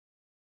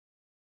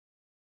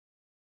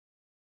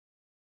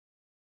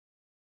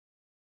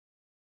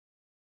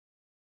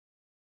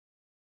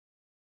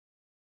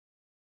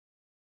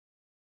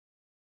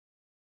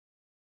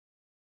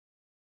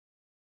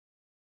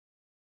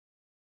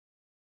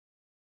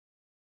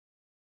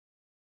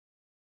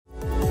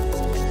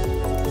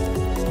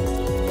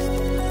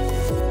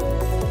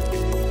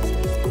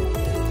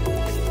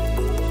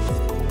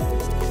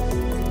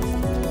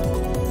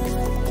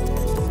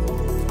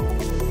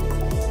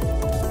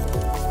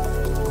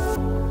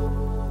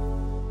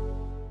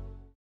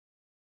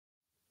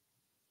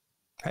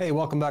Hey,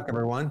 welcome back,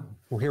 everyone.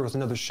 We're here with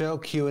another show,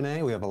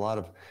 Q&A. We have a lot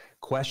of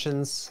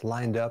questions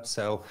lined up,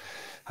 so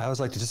I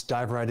always like to just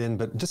dive right in,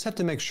 but just have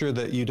to make sure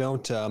that you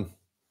don't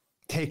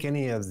take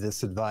any of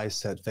this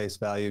advice at face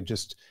value.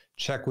 Just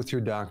check with your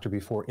doctor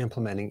before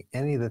implementing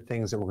any of the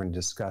things that we're going to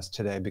discuss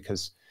today,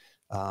 because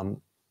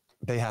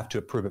they have to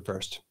approve it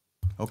first.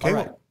 Okay, All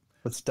right, well,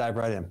 let's dive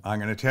right in. I'm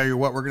going to tell you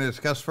what we're going to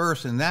discuss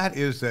first, and that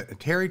is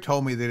that Terry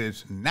told me that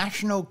it's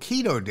National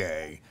Keto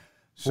Day.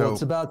 So Well,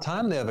 it's about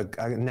time they have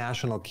a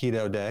National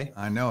Keto Day.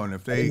 I know, and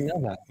if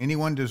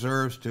anyone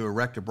deserves to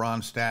erect a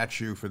bronze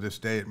statue for this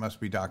day, it must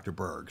be Dr.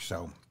 Berg.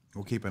 So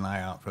we'll keep an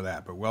eye out for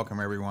that. But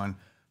welcome everyone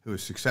who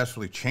has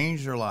successfully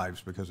changed their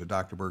lives because of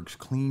Dr. Berg's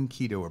clean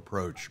keto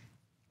approach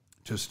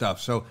to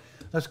stuff. So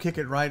let's kick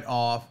it right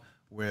off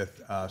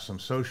with some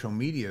social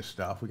media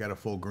stuff. We got a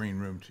full green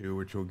room too,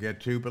 which we'll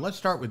get to. But let's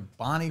start with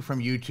Bonnie from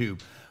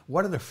YouTube.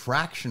 What are the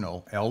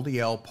fractional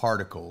LDL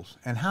particles,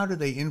 and how do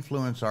they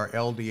influence our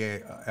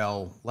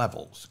LDL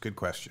levels? Good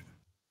question.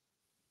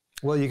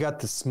 Well, you got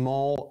the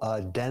small,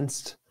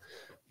 dense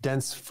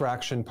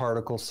fraction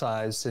particle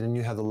size, and then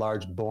you have the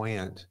large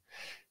buoyant.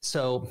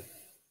 So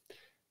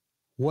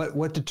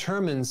what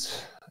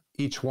determines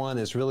each one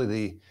is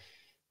really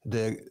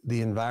the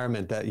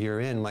environment that you're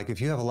in. Like if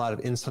you have a lot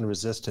of insulin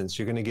resistance,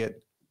 you're going to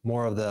get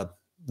more of the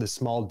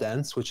small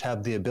dense, which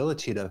have the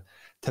ability to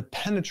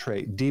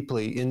penetrate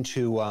deeply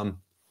into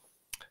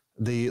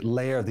the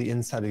layer of the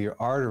inside of your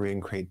artery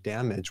and create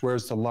damage,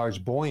 whereas the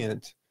large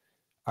buoyant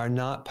are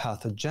not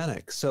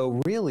pathogenic. So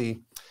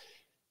really,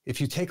 if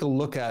you take a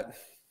look at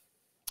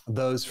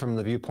those from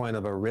the viewpoint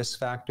of a risk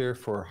factor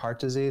for heart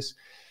disease,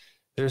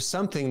 there's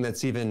something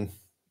that's even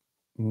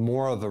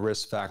more of a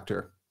risk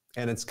factor,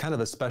 and it's kind of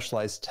a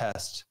specialized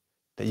test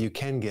that you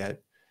can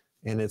get,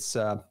 and it's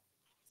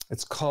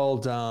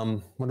called,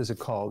 what is it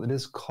called? It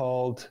is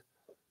called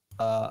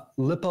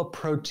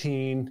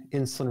lipoprotein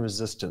insulin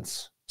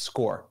resistance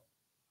score.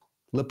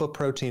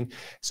 Lipoprotein.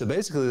 So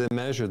basically they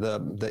measure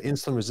the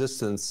insulin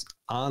resistance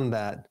on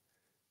that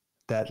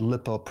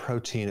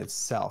lipoprotein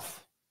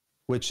itself,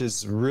 which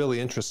is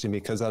really interesting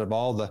because out of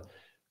all the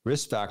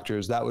risk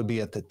factors, that would be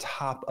at the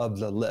top of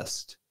the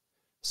list.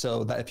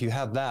 So that if you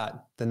have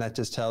that, then that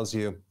just tells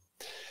you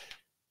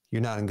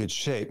you're not in good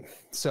shape.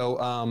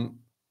 So,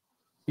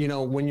 you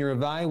know, when you're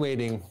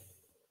evaluating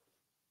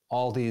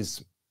all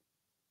these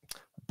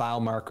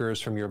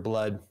biomarkers from your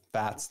blood,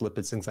 fats,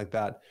 lipids, things like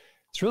that,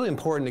 it's really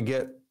important to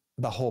get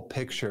the whole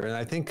picture. And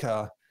I think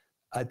a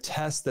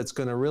test that's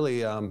going to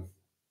really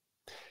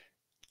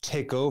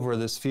take over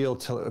this field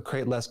to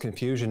create less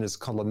confusion is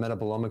called a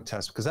metabolomic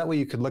test, because that way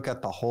you could look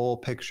at the whole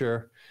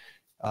picture,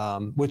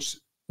 which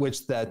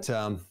that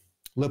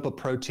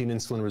lipoprotein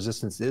insulin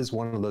resistance is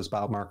one of those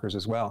biomarkers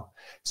as well.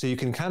 So you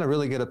can kind of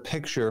really get a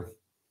picture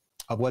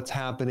of what's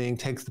happening,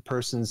 takes the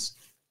person's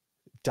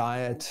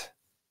diet,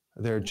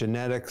 their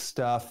genetic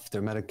stuff,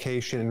 their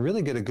medication, and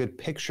really get a good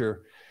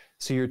picture.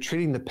 So you're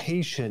treating the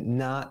patient,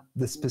 not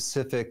the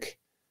specific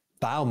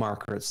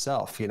biomarker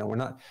itself. You know, we're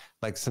not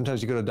like,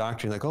 sometimes you go to a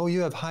doctor and like, oh, you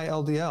have high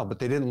LDL, but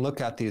they didn't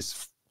look at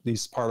these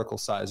particle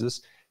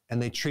sizes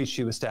and they treat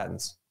you with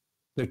statins.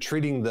 They're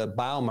treating the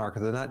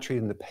biomarker, they're not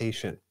treating the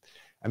patient.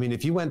 I mean,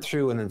 if you went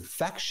through an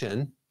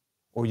infection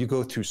or you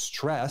go through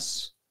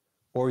stress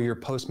or you're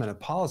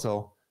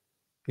postmenopausal,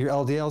 your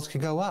LDLs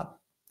can go up.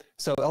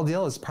 So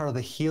LDL is part of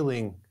the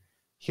healing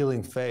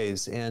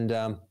phase. And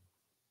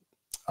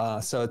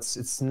so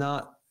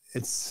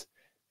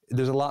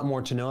there's a lot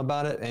more to know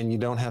about it, and you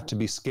don't have to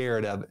be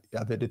scared of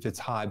it if it's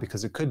high,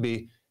 because it could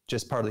be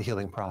just part of the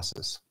healing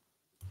process.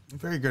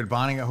 Very good,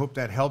 Bonnie. I hope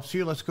that helps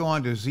you. Let's go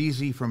on to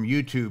ZZ from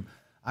YouTube.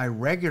 I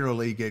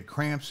regularly get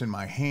cramps in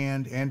my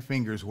hand and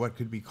fingers. What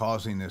could be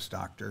causing this,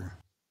 doctor?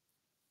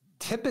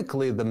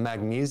 Typically, the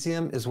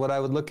magnesium is what I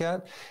would look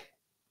at.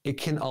 It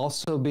can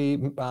also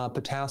be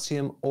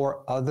potassium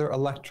or other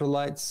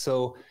electrolytes.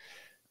 So,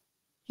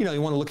 you know,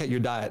 you want to look at your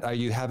diet. Are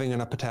you having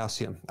enough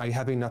potassium? Are you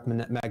having enough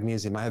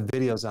magnesium? I have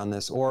videos on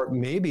this. Or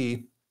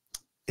maybe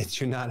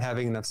you're not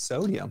having enough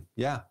sodium.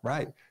 Yeah,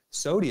 right.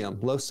 Sodium,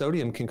 low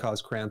sodium can cause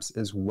cramps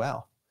as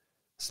well.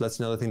 So that's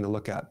another thing to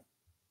look at.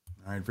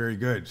 All right, very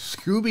good.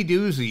 Scooby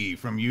Doozy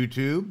from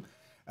YouTube.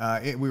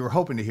 We were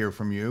hoping to hear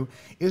from you.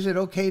 Is it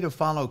okay to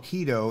follow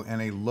keto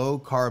and a low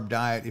carb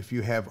diet if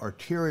you have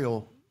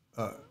arterial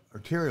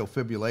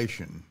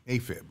fibrillation,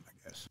 AFib, I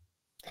guess?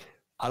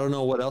 I don't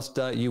know what else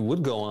diet you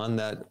would go on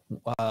that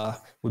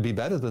would be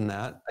better than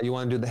that. You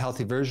want to do the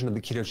healthy version of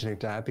the ketogenic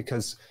diet,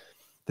 because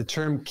the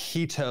term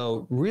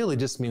keto really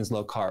just means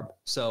low carb.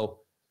 So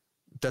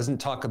it doesn't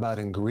talk about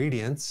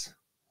ingredients.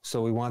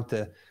 So we want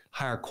the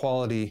higher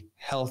quality,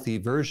 healthy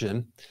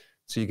version.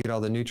 So you get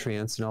all the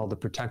nutrients and all the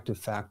protective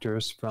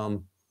factors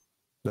from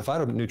the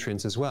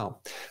phytonutrients as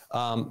well.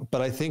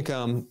 But I think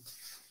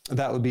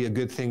that would be a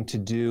good thing to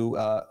do.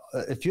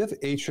 If you have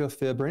atrial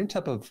fib or any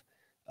type of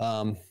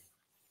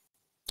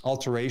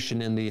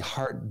alteration in the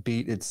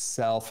heartbeat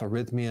itself,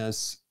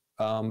 arrhythmias,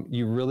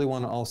 you really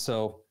want to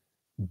also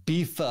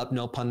beef up,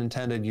 no pun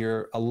intended,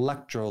 your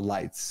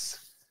electrolytes.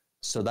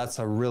 So that's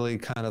a really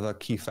kind of a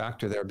key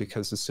factor there,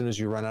 because as soon as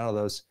you run out of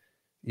those,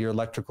 your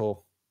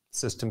electrical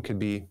system could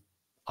be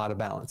out of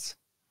balance.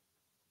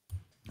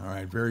 All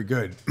right, very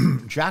good.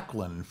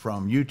 Jacqueline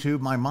from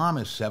YouTube. My mom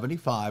is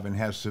 75 and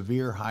has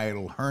severe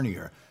hiatal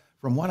hernia.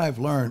 From what I've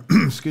learned,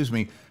 excuse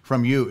me,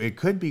 from you, it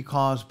could be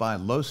caused by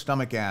low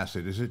stomach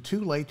acid. Is it too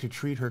late to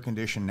treat her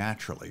condition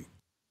naturally?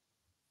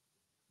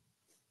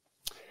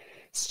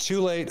 It's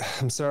too late.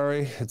 I'm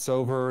sorry. It's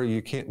over.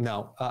 You can't.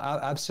 No,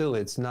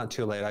 absolutely. It's not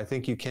too late. I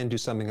think you can do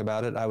something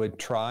about it. I would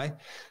try.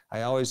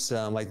 I always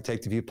like to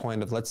take the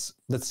viewpoint of let's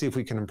see if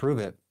we can improve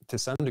it to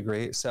some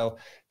degree. So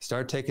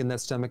start taking that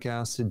stomach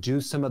acid,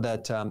 do some of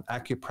that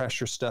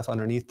acupressure stuff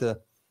underneath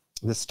the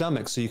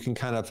stomach, so you can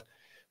kind of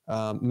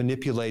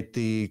manipulate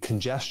the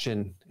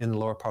congestion in the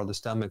lower part of the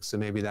stomach. So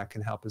maybe that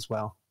can help as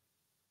well.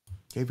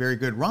 Okay, very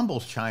good.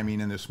 Rumble's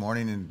chiming in this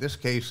morning. In this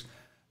case,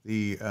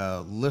 the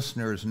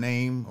listener's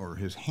name or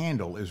his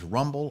handle is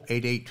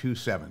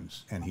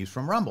Rumble8827, and he's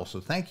from Rumble. So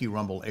thank you,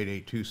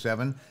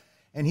 Rumble8827.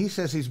 And he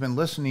says he's been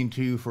listening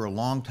to you for a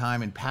long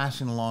time and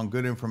passing along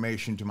good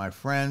information to my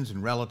friends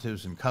and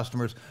relatives and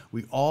customers.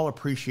 We all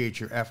appreciate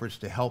your efforts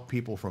to help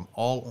people from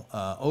all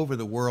over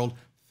the world.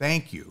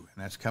 Thank you.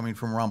 And that's coming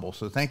from Rumble.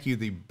 So thank you,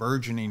 the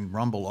burgeoning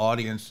Rumble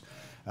audience,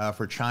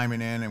 for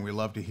chiming in. And we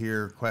love to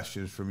hear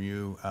questions from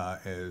you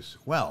as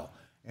well.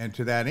 And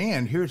to that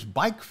end, here's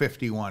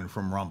Bike51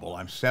 from Rumble.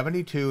 I'm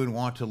 72 and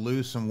want to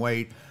lose some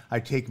weight. I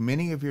take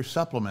many of your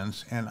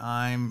supplements and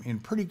I'm in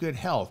pretty good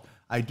health.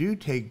 I do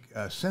take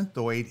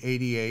Synthoid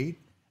 88.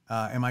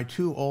 Am I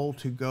too old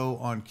to go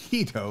on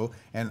keto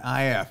and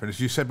IF? And as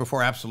you said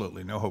before,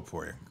 absolutely no hope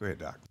for you. Go ahead,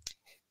 Doc.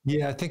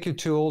 Yeah, I think you're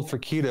too old for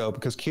keto,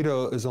 because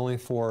keto is only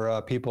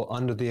for people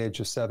under the age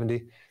of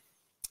 70.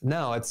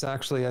 No, it's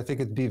actually, I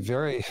think it'd be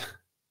very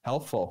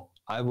helpful.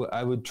 I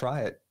would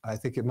try it. I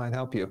think it might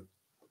help you.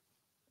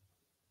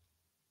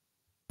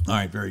 All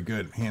right, very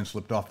good. Hand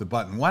slipped off the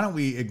button. Why don't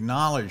we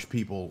acknowledge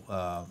people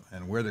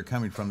and where they're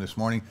coming from this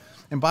morning?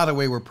 And by the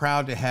way, we're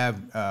proud to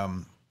have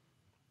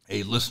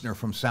a listener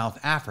from South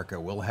Africa.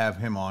 We'll have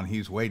him on.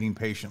 He's waiting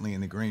patiently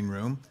in the green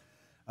room.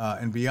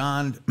 And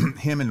beyond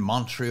him in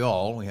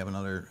Montreal, we have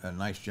another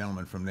nice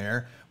gentleman from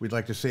there. We'd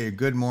like to say a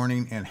good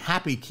morning and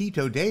happy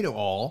Keto Day to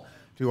all,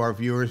 to our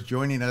viewers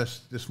joining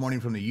us this morning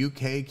from the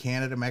UK,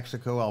 Canada,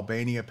 Mexico,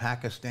 Albania,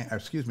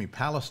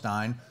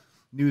 Palestine,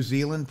 New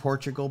Zealand,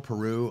 Portugal,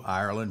 Peru,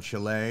 Ireland,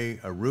 Chile,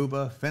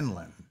 Aruba,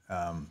 Finland,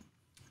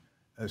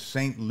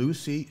 St.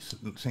 Lucia,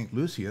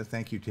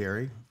 thank you,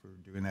 Terry, for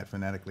doing that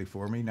phonetically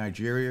for me,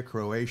 Nigeria,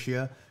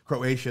 Croatia,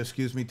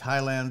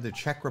 Thailand, the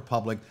Czech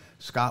Republic,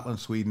 Scotland,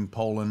 Sweden,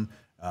 Poland,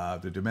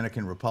 the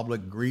Dominican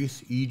Republic,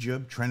 Greece,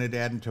 Egypt,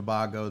 Trinidad and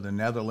Tobago, the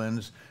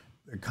Netherlands,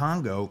 the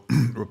Congo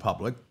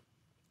Republic,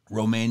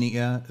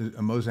 Romania,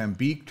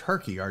 Mozambique,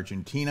 Turkey,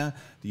 Argentina,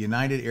 the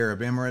United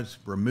Arab Emirates,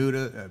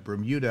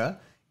 Bermuda,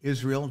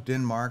 Israel,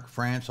 Denmark,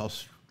 France,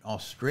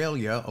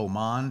 Australia,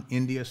 Oman,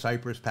 India,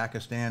 Cyprus,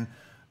 Pakistan,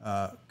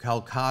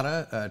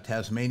 Calcutta,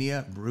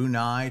 Tasmania,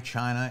 Brunei,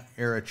 China,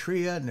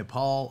 Eritrea,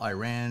 Nepal,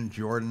 Iran,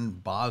 Jordan,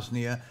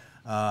 Bosnia,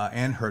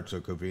 and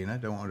Herzegovina.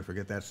 Don't want to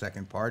forget that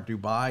second part.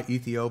 Dubai,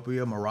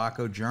 Ethiopia,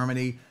 Morocco,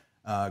 Germany,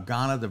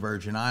 Ghana, the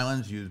Virgin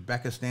Islands,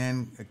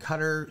 Uzbekistan,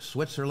 Qatar,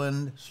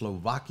 Switzerland,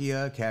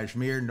 Slovakia,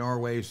 Kashmir,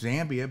 Norway,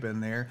 Zambia, been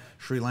there,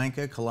 Sri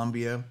Lanka,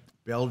 Colombia,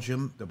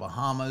 Belgium, the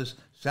Bahamas,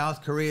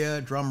 South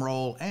Korea, drum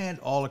roll, and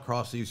all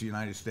across these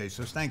United States.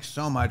 So thanks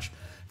so much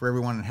for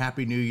everyone, and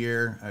Happy New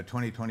Year.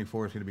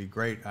 2024 is going to be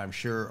great, I'm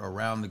sure,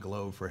 around the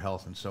globe for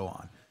health and so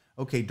on.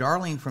 Okay,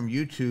 Darlene from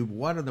YouTube,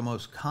 what are the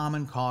most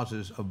common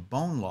causes of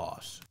bone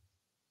loss?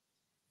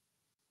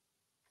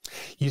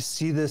 You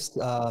see this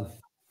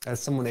as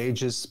someone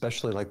ages,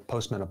 especially like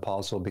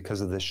postmenopausal, because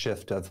of the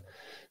shift of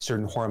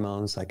certain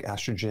hormones like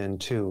estrogen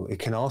too. It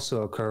can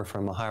also occur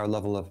from a higher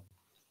level of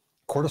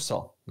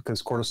cortisol,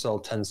 because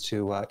cortisol tends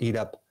to eat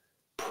up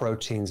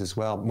proteins as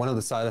well. One of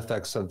the side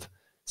effects of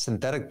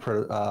synthetic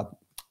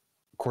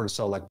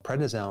cortisol, like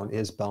prednisone,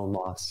 is bone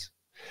loss.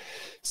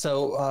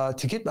 So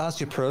to get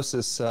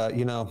osteoporosis,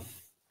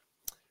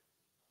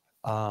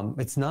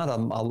 it's not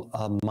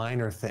a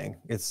minor thing.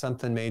 It's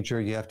something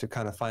major. You have to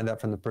kind of find out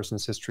from the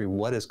person's history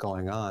what is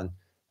going on.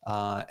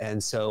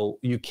 And so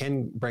you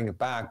can bring it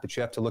back, but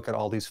you have to look at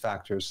all these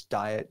factors: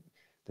 diet,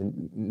 the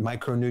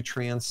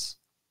micronutrients.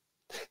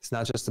 It's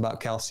not just about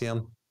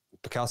calcium.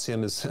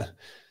 Calcium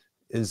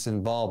is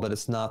involved, but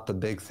it's not the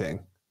big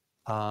thing.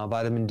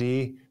 Vitamin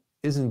D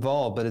is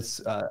involved, but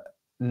it's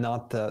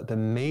not the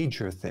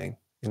major thing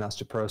in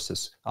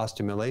osteoporosis.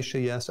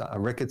 Osteomalacia, yes.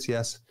 Rickets,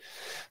 yes.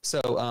 So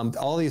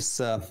all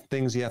these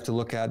things you have to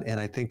look at, and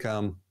I think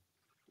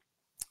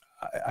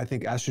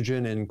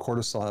estrogen and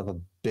cortisol have a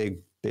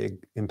big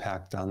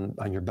impact on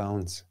your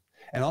bones,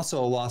 and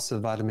also a loss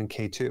of vitamin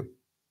K2.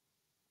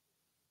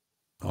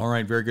 All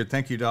right, very good.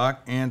 Thank you,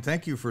 Doc. And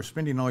thank you for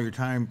spending all your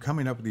time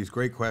coming up with these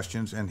great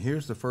questions. And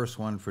here's the first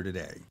one for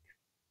today.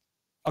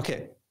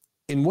 Okay.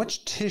 In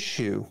which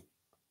tissue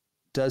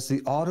does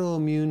the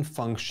autoimmune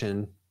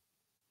function?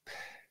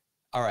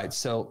 All right,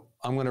 so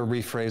I'm going to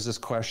rephrase this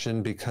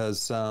question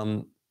because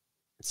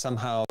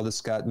Somehow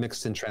this got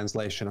mixed in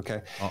translation,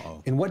 okay?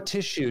 Uh-oh. In what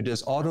tissue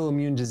does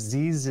autoimmune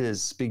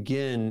diseases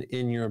begin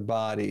in your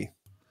body?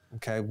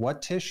 Okay,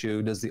 what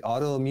tissue does the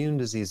autoimmune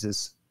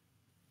diseases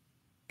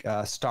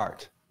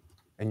start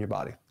in your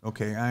body?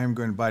 Okay, I am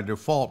going to, by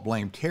default,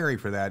 blame Terry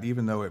for that,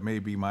 even though it may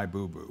be my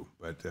boo-boo.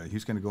 But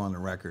he's going to go on the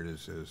record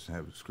as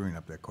screwing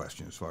up that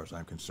question as far as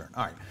I'm concerned.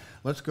 All right,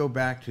 let's go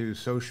back to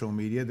social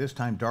media. This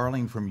time,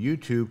 Darling from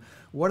YouTube.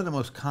 What are the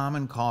most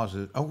common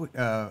causes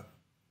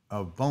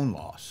of bone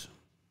loss?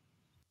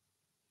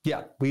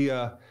 Yeah,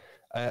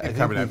 I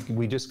think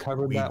we just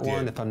covered that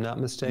one, if I'm not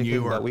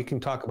mistaken, but we can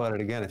talk about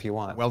it again if you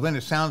want. Well, then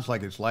it sounds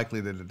like it's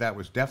likely that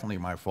was definitely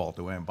my fault,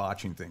 the way I'm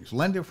botching things.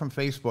 Linda from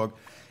Facebook,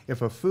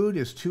 if a food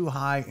is too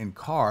high in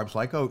carbs,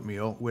 like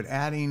oatmeal, would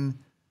adding,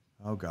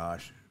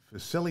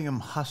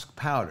 psyllium husk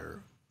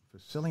powder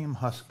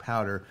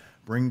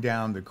bring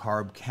down the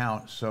carb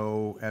count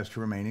so as to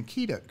remain in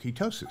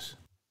ketosis?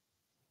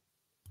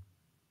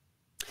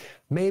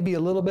 Maybe a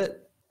little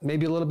bit.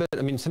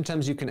 I mean,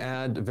 sometimes you can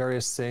add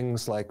various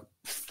things like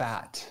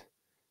fat,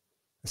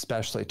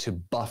 especially to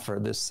buffer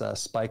this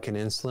spike in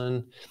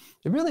insulin.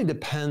 It really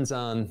depends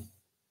on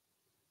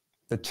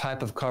the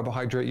type of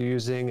carbohydrate you're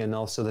using and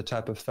also the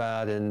type of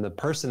fat and the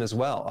person as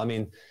well. I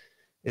mean,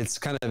 it's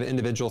kind of an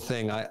individual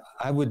thing.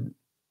 I would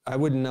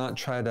not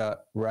try to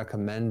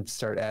recommend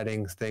start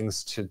adding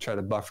things to try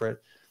to buffer it.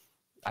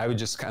 I would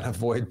just kind of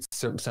avoid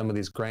some of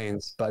these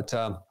grains. But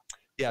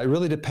yeah, it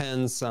really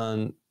depends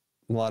on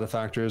a lot of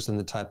factors and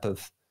the type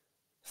of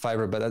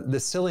fiber. But the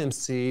psyllium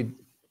seed,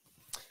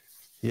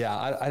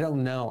 yeah, I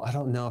don't know. I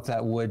don't know if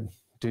that would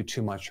do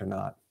too much or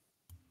not.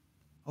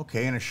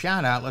 Okay, and a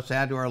shout out, let's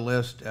add to our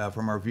list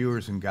from our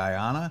viewers in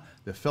Guyana,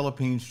 the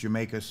Philippines,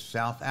 Jamaica,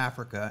 South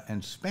Africa,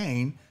 and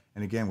Spain.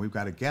 And again, we've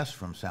got a guest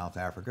from South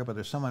Africa, but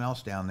there's someone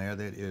else down there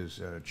that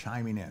is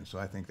chiming in. So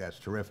I think that's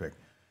terrific.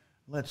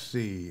 Let's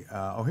see.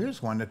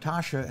 Here's one,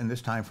 Natasha, and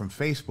this time from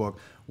Facebook.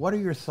 What are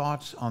your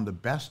thoughts on the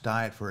best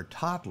diet for a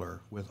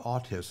toddler with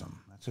autism?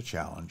 That's a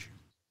challenge.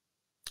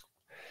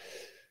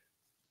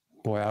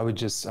 Boy, I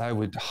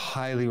would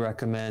highly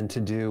recommend to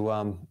do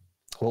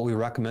what we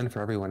recommend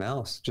for everyone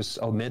else. Just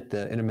omit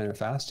the intermittent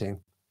fasting,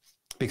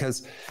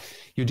 because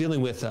you're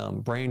dealing with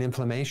brain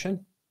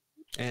inflammation,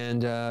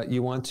 and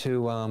you want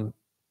to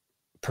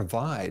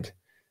provide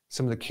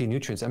some of the key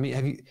nutrients. I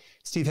mean,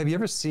 Steve, have you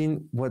ever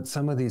seen what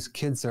some of these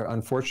kids are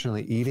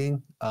unfortunately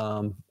eating?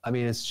 I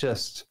mean, it's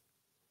just,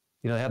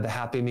 they have the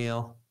Happy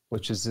Meal,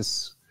 which is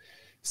this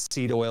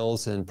seed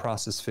oils and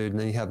processed food. And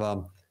then you have,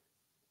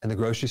 in the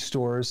grocery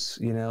stores,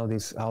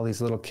 all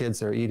these little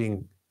kids are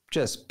eating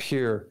just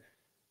pure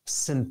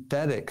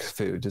synthetic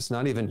food. It's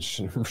not even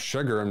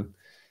sugar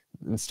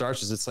and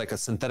starches. It's like a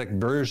synthetic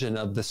version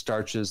of the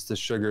starches, the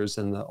sugars,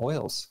 and the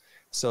oils.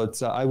 So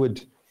it's,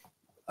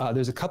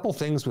 there's a couple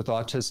things with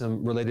autism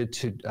related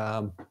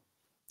to,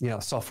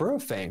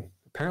 sulforaphane.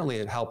 Apparently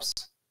it helps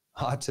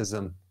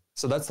autism.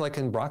 So that's like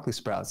in broccoli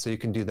sprouts. So you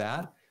can do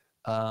that.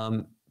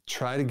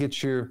 Try to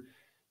get your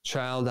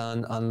child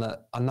on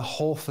the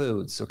whole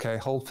foods, okay?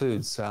 Whole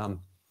foods.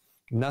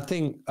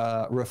 Nothing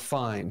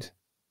refined,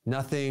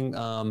 nothing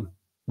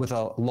with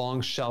a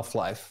long shelf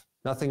life,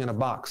 nothing in a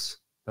box,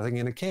 nothing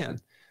in a can.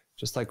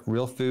 Just like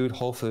real food,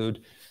 whole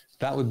food.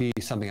 That would be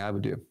something I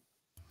would do.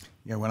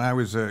 Yeah, when I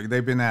was,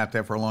 they've been at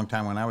that for a long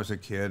time. When I was a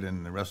kid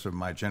and the rest of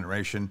my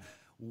generation,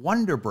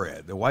 Wonder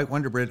Bread, the white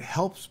Wonder Bread,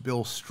 helps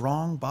build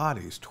strong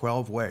bodies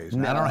 12 ways.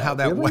 No, I don't know how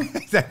that really?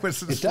 That was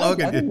the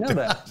slogan.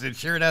 It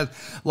sure does.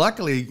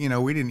 Luckily,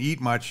 we didn't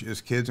eat much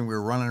as kids, and we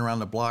were running around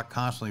the block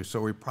constantly,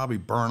 so we probably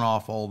burn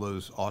off all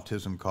those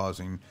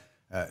autism-causing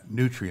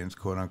nutrients,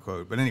 quote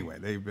unquote. But anyway,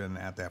 they've been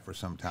at that for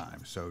some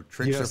time. So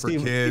tricks are for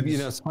Steve, kids.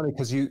 It's funny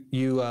because you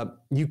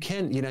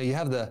can, you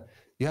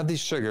have these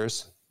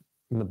sugars,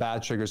 the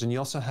bad sugars, and you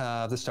also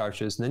have the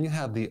starches, and then you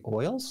have the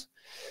oils.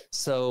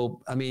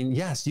 So, I mean,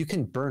 yes, you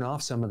can burn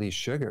off some of these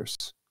sugars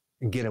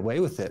and get away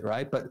with it,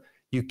 right? But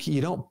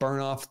you don't burn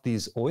off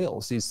these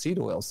oils, these seed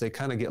oils. They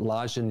kind of get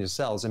lodged in your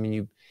cells. I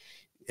mean,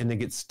 and they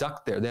get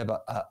stuck there. They have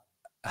a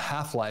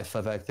half-life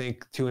of, I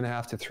think,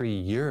 2.5 to 3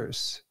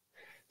 years.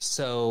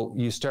 So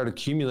you start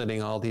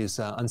accumulating all these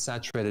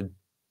unsaturated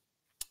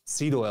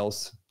seed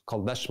oils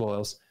called vegetable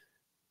oils,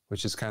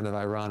 which is kind of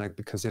ironic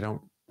because they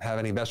don't have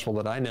any vegetable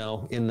that I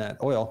know in that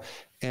oil.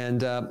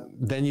 And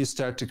then you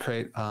start to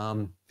create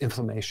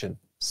inflammation.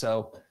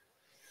 So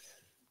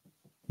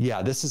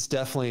yeah, this is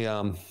definitely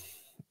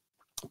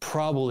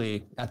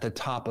probably at the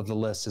top of the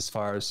list as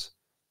far as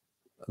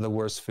the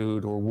worst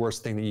food or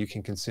worst thing that you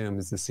can consume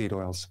is the seed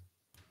oils.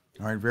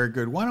 All right, very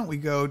good. Why don't we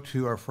go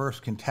to our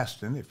first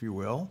contestant, if you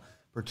will,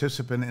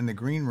 participant in the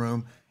green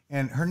room.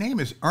 And her name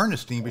is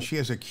Ernestine, but she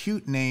has a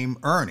cute name,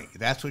 Ernie.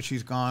 That's what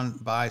she's gone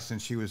by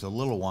since she was a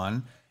little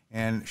one.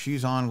 And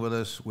she's on with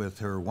us with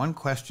her one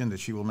question that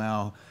she will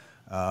now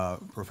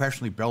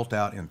professionally belt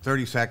out in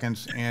 30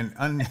 seconds. And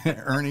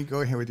Ernie,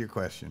 go ahead with your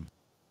question.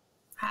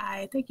 Hi,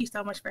 Hi, thank you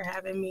so much for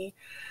having me.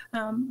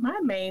 My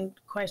main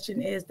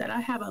question is that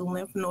I have a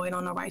lymph node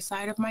on the right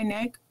side of my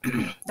neck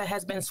that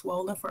has been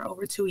swollen for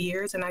over 2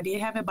 years, and I did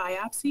have it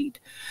biopsied.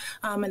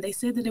 And they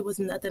said that it was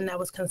nothing that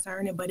was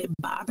concerning, but it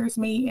bothers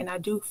me, and I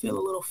do feel a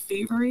little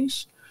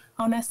feverish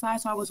on that side.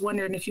 So I was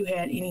wondering if you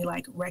had any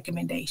like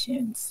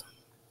recommendations.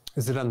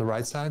 Is it on the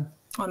right side?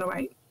 On the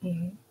right.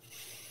 Mm-hmm.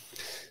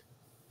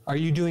 Are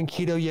you doing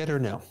keto yet or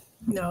no?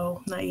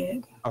 No, not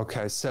yet.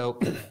 Okay, so,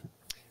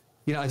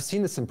 I've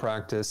seen this in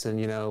practice, and,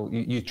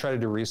 you try to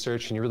do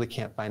research and you really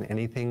can't find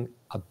anything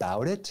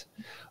about it.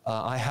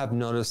 I have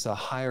noticed a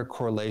higher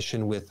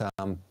correlation with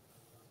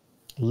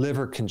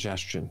liver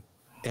congestion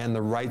and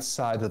the right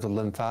side of the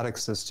lymphatic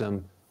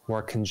system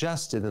more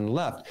congested than the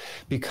left,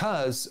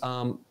 because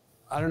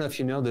I don't know if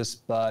you know this,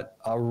 but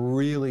a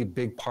really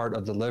big part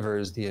of the liver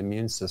is the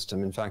immune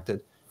system. In fact,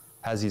 it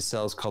has these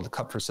cells called the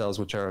Kupffer cells,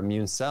 which are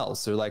immune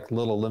cells. They're like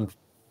little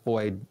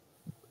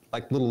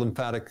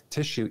lymphatic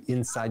tissue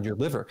inside your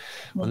liver.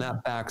 When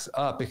that backs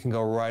up, it can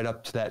go right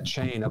up to that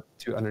chain up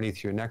to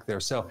underneath your neck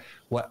there. So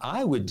what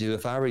I would do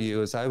if I were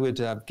you is I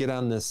would get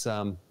on this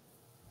thing.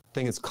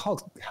 It's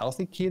called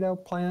Healthy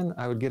Keto Plan.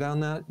 I would get on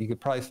that. You could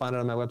probably find it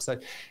on my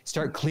website.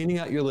 Start cleaning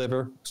out your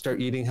liver,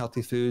 start eating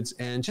healthy foods,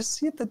 and just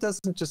see if that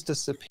doesn't just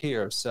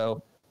disappear.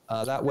 So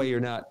that way you're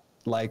not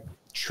like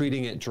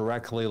treating it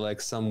directly like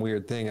some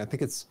weird thing. I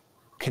think it's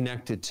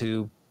connected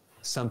to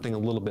something a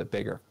little bit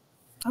bigger.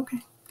 Okay,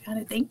 got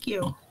it. Thank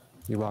you.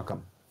 You're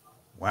welcome.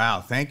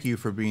 Wow, thank you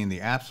for being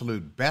the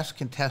absolute best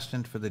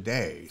contestant for the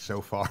day so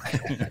far.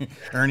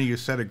 Ernie, you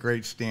set a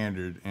great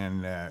standard,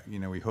 and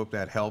we hope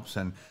that helps.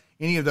 And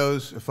any of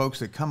those folks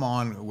that come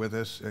on with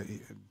us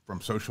from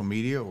social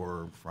media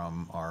or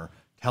from our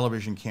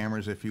television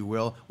cameras, if you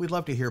will, we'd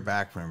love to hear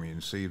back from you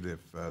and see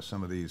if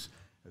some of these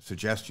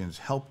suggestions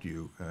helped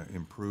you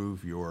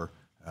improve your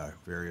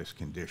various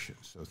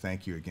conditions. So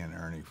thank you again,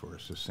 Ernie, for a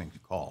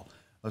succinct call.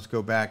 Let's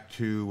go back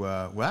to,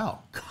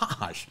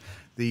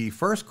 the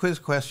first quiz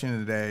question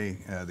of the day.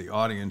 The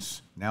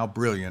audience, now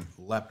brilliant,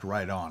 leapt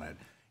right on it.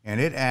 And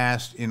it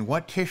asked, in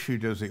what tissue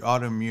does the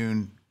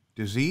autoimmune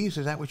disease,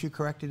 is that what you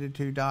corrected it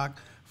to, Doc,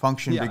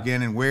 function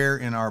begin, and where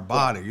in our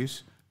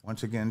bodies?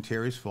 Once again,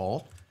 Terry's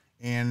fault.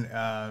 And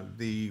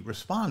the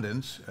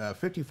respondents,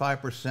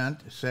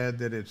 55% said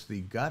that it's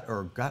the gut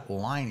or gut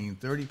lining,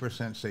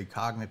 30% say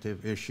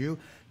cognitive issue,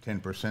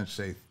 10%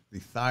 say the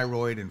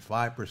thyroid, and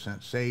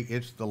 5% say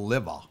it's the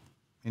liver.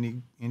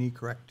 Any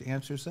correct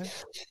answers there?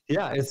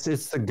 Yeah, it's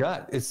the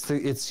gut.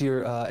 It's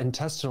your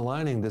intestinal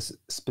lining. This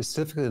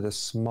specifically the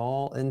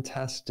small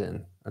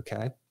intestine.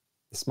 Okay,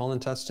 the small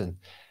intestine.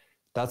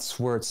 That's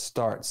where it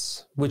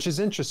starts, which is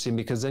interesting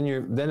because then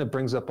it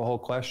brings up a whole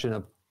question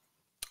of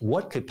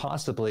what could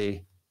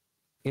possibly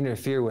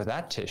interfere with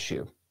that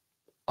tissue,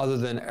 other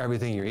than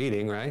everything you're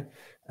eating, right?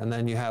 And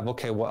then you have,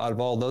 okay, well, out of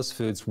all those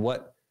foods,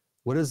 what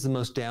is the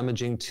most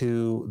damaging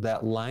to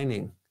that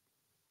lining,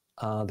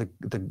 the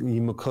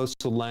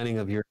mucosal lining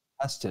of your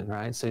intestine,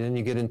 right? So then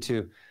you get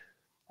into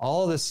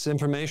all this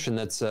information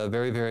that's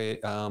very, very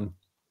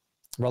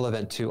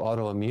relevant to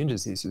autoimmune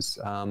diseases,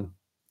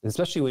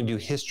 especially when you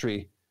do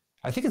history.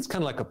 I think it's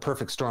kind of like a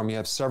perfect storm. You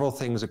have several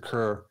things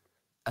occur,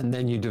 and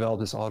then you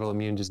develop this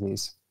autoimmune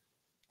disease.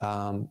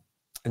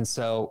 And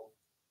so,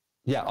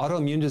 yeah,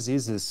 autoimmune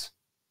diseases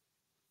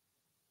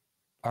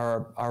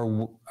are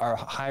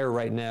higher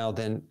right now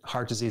than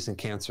heart disease and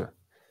cancer,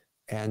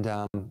 and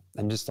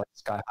just like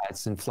sky high,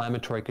 it's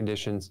inflammatory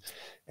conditions,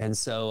 and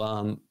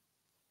so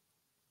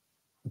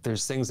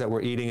there's things that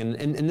we're eating,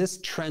 and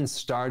this trend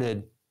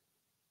started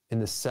in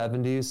the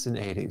 70s and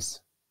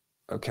 80s.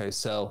 Okay,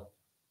 so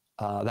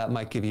that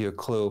might give you a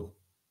clue,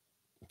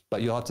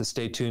 but you'll have to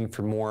stay tuned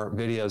for more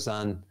videos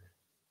on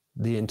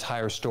the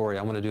entire story.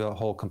 I want to do a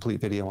whole complete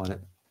video on it.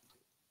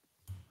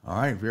 All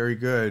right, very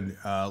good.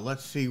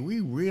 Let's see. We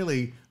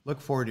really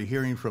look forward to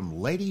hearing from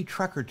Lady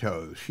Trucker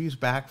Toes. She's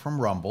back from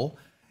Rumble,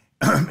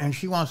 and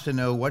she wants to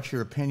know, what's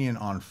your opinion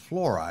on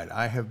fluoride?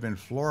 I have been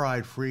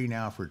fluoride-free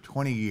now for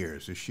 20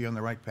 years. Is she on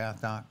the right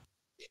path, Doc?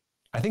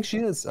 I think she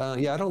is.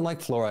 Yeah, I don't like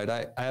fluoride.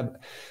 I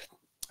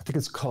think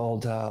it's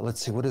called,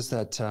 let's see, what is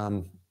that?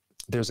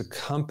 There's a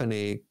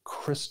company,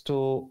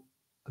 Crystal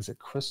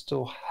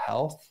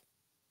Health?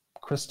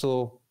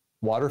 Crystal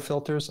water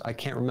filters. I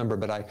can't remember,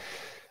 but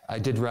I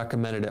did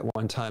recommend it at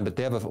one time. But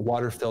they have a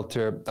water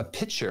filter, a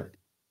pitcher,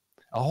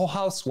 a whole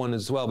house one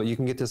as well. But you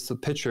can get this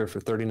pitcher for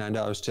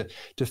 $39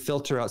 to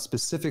filter out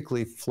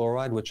specifically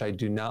fluoride, which I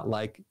do not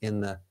like in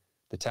the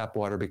tap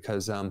water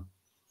because it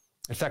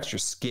affects your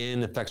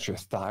skin, affects your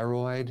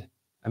thyroid.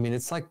 I mean,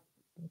 it's like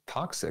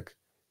toxic.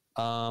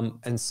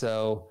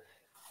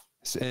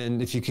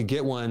 And if you could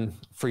get one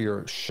for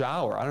your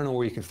shower, I don't know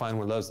where you can find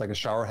one of those, like a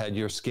shower head,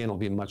 your skin will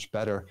be much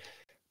better.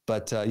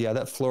 But yeah,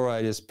 that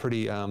fluoride is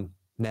pretty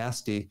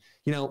nasty.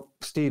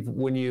 Steve,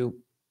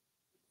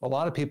 a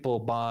lot of people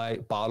buy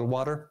bottled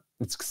water,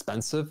 it's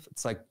expensive.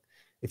 It's like,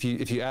 if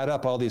you add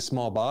up all these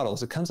small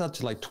bottles, it comes out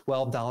to like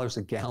 $12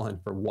 a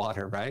gallon for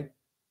water, right?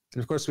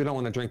 And of course, we don't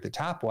want to drink the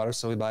tap water,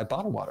 so we buy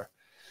bottled water.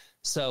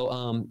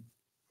 So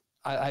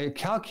I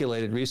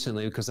calculated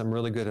recently, because I'm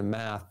really good at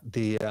math,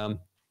 the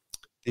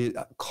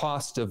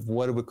cost of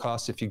what it would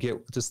cost if you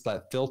get just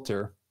that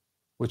filter,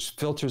 which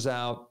filters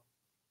out,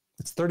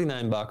 it's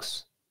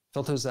 $39,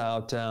 filters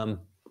out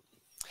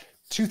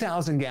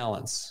 2,000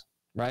 gallons,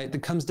 right?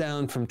 That comes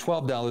down from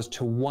 $12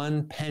 to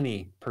 1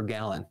 penny per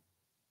gallon.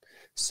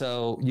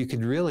 So you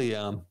could really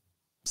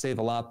save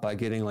a lot by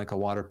getting like a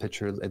water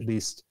pitcher, at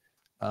least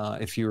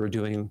if you were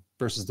doing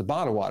versus the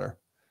bottled water.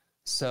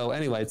 So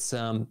anyway, it's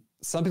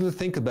something to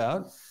think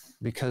about,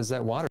 because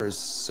that water is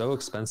so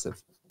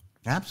expensive.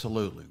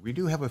 Absolutely. We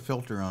do have a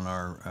filter on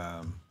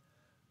our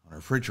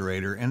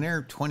refrigerator, and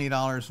they're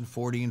 $20 and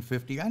 $40 and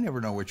 $50. I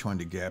never know which one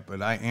to get,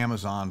 but I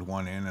Amazoned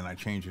one in, and I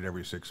change it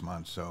every 6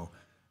 months. So,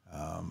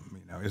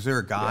 is there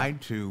a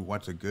guide to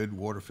what's a good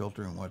water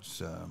filter and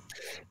what's?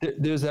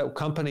 There's that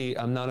company.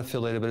 I'm not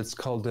affiliated, but it's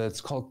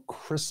called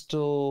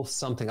Crystal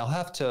something.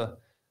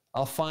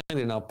 I'll find it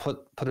and I'll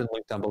put a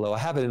link down below. I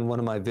have it in one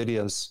of my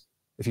videos.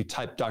 If you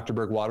type Dr.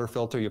 Berg water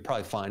filter, you'll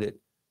probably find it.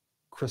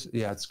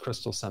 It's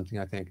Crystal something,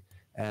 I think.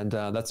 And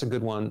that's a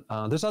good one.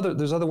 There's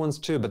other ones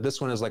too, but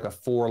this one is like a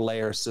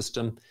 4-layer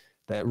system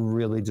that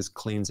really just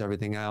cleans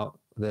everything out.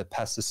 The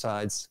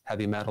pesticides,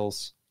 heavy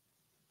metals,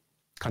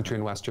 country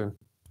and western,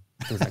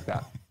 things like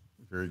that.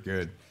 Very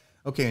good.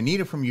 Okay,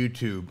 Anita from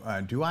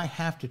YouTube. Do I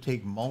have to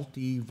take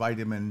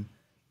multivitamin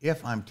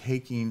if I'm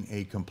taking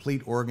a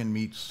complete organ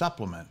meat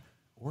supplement?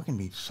 Organ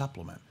meat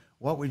supplement.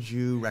 What would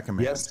you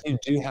recommend? Yes, you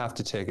do have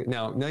to take it.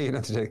 No, you don't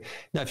have to take it.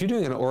 Now, if you're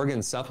doing an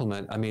organ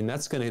supplement, I mean,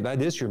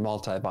 that is your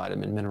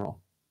multivitamin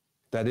mineral.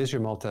 That is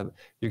your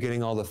you're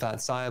getting all the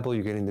fat soluble,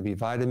 you're getting the B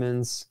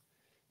vitamins,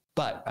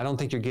 but I don't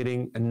think you're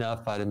getting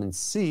enough vitamin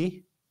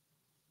C.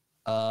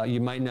 You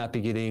might not be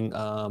getting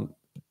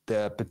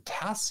the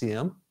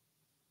potassium,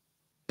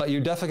 but you're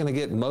definitely going to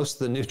get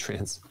most of the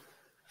nutrients.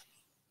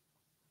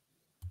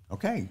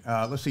 Okay,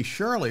 let's see.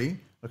 Shirley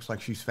looks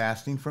like she's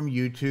fasting from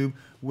YouTube.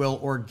 Will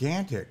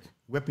organic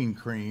whipping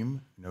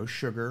cream, no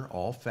sugar,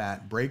 all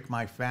fat, break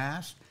my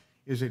fast?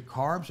 Is it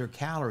carbs or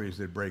calories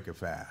that break a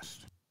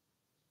fast?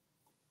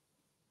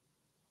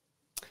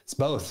 It's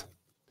both.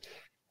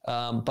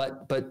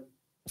 But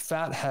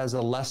fat has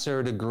a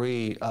lesser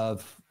degree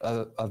of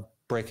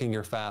breaking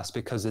your fast,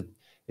 because it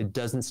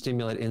doesn't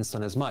stimulate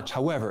insulin as much.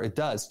 However, it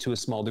does to a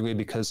small degree,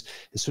 because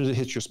as soon as it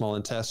hits your small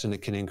intestine,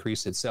 it can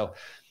increase it. So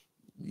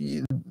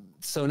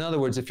in other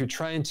words, if you're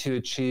trying to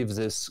achieve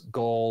this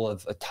goal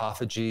of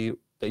autophagy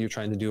that you're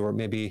trying to do, or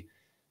maybe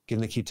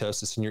getting the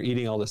ketosis, and you're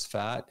eating all this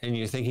fat and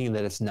you're thinking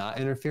that it's not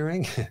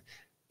interfering,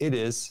 it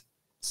is.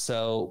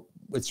 So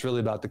it's really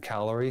about the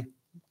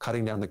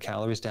cutting down the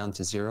calories down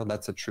to 0.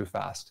 That's a true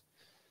fast.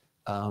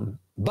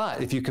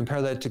 But if you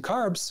compare that to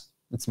carbs,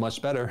 it's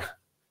much better.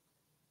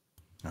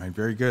 All right,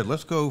 very good.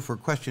 Let's go for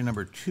question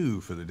number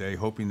 2 for the day,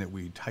 hoping that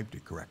we typed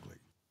it correctly.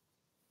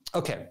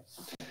 Okay.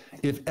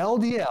 If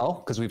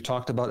LDL, because we've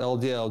talked about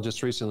LDL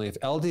just recently, if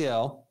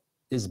LDL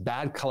is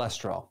bad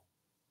cholesterol,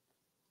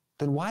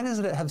 then why does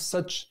it have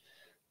such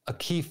a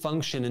key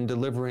function in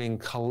delivering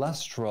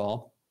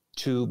cholesterol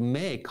to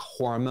make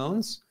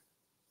hormones,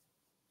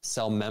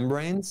 cell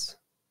membranes,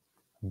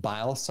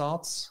 bile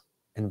salts,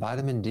 and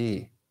vitamin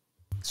D?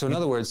 So in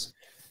other words,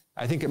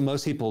 I think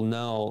most people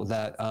know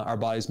that our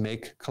bodies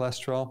make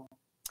cholesterol,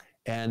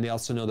 and they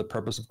also know the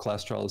purpose of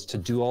cholesterol is to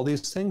do all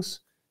these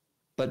things.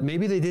 But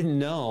maybe they didn't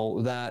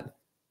know that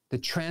the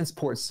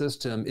transport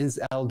system is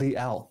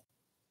LDL,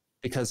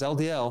 because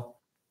LDL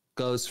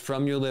goes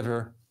from your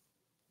liver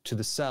to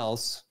the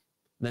cells,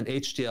 and then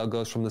HDL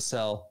goes from the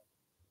cell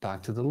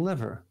back to the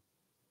liver.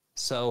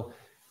 So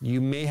you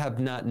may have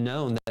not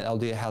known that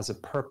LDL has a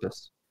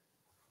purpose.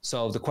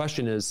 So the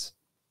question is,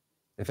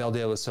 if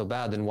LDL is so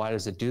bad, then why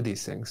does it do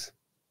these things?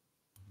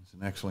 That's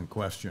an excellent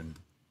question.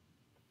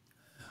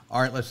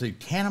 All right, let's see.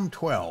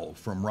 Tanum12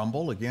 from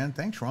Rumble. Again,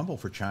 thanks, Rumble,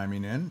 for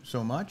chiming in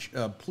so much.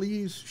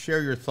 Please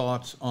share your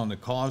thoughts on the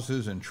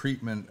causes and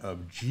treatment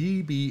of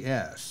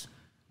GBS,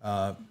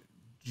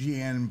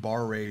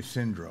 Guillain-Barré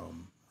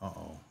syndrome.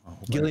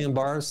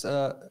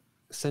 Guillain-Barré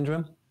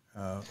syndrome?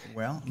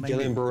 Well, maybe.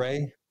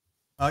 Guillain-Barré?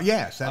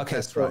 Yes,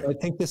 that's right. I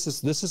think this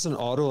is an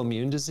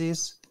autoimmune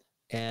disease.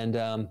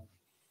 And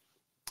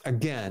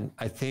again,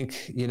 I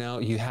think,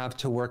 you have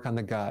to work on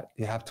the gut.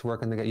 You have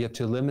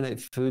to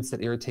eliminate foods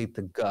that irritate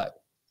the gut.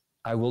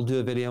 I will do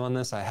a video on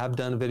this. I have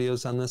done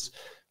videos on this.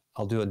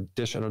 I'll do an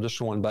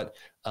additional one, but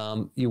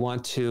you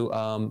want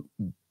to,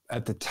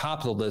 at the top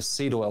of the list,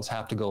 seed oils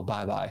have to go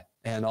bye-bye.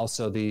 And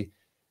also the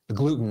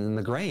gluten and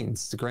the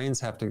grains. The grains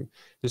have to,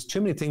 there's too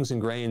many things in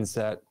grains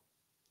that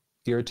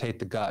irritate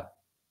the gut.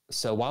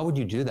 So why would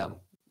you do them?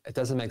 It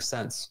doesn't make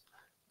sense.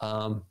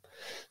 The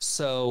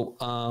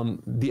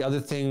other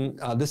thing,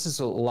 this is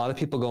a lot of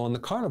people go on the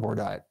carnivore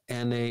diet,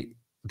 and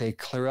they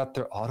clear up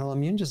their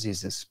autoimmune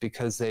diseases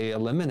because they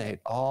eliminate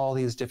all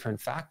these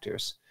different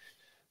factors.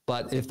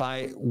 But if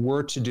I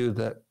were to do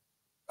that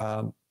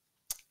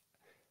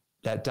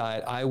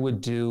diet, I would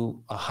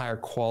do a higher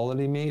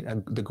quality meat,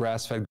 the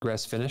grass-fed,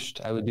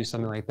 grass-finished. I would do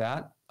something like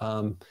that.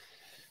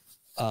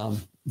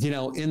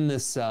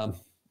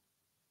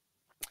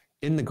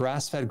 in the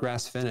grass-fed,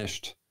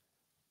 grass-finished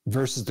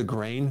versus the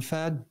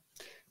grain-fed,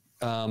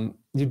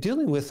 you're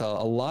dealing with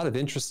a lot of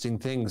interesting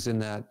things in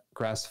that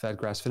grass-fed,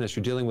 grass-finished.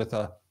 You're dealing with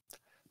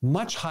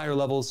much higher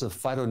levels of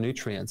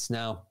phytonutrients.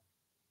 Now,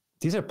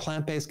 these are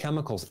plant-based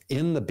chemicals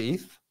in the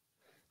beef,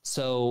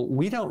 so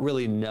we don't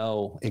really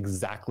know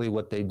exactly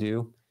what they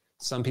do.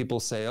 Some people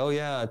say, oh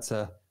yeah, it's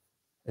a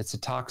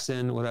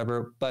toxin,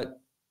 whatever, but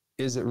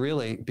is it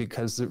really?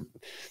 Because it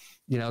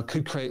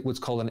could create what's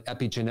called an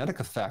epigenetic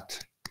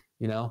effect.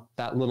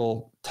 That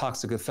little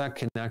toxic effect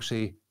can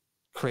actually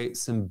create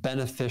some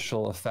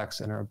beneficial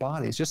effects in our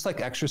bodies, just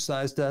like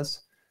exercise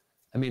does.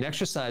 I mean,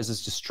 exercise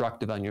is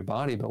destructive on your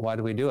body, but why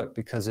do we do it?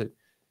 Because it's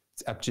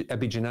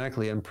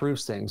epigenetically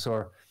improves things.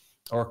 Or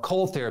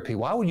cold therapy.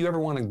 Why would you ever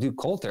want to do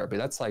cold therapy?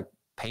 That's like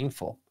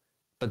painful.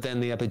 But then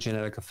the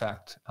epigenetic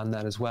effect on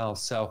that as well.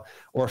 So,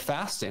 or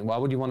fasting. Why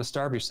would you want to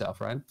starve yourself,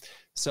 right?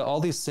 So all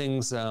these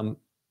things,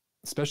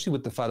 especially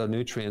with the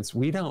phytonutrients,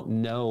 we don't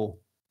know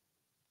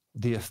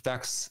the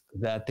effects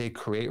that they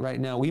create right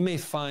now. We may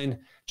find,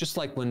 just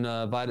like when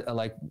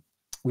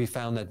we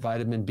found that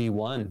vitamin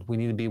B1, we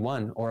need a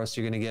B1, or else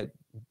you're going to get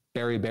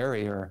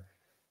beriberi or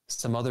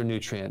some other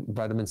nutrient,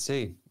 vitamin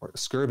C or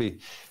scurvy.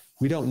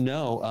 We don't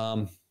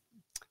know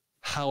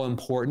how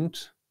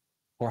important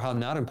or how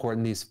not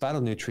important these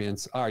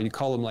phytonutrients are. You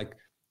call them like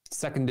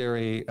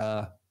secondary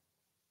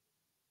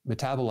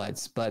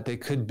metabolites, but they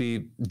could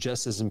be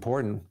just as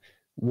important.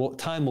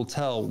 Time will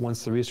tell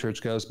once the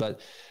research goes, but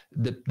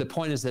the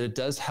point is that it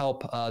does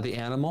help the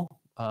animal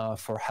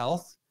for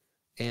health,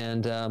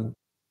 and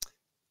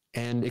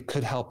it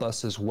could help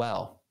us as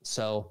well.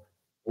 So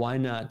why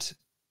not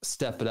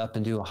step it up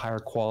and do a higher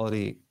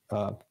quality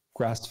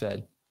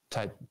grass-fed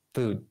type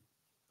food?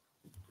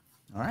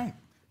 All right.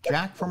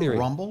 Jack from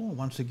Rumble,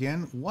 once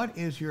again, what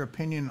is your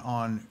opinion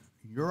on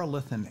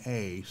urolithin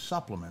A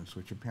supplements,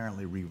 which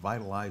apparently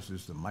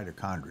revitalizes the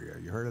mitochondria?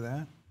 You heard of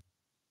that?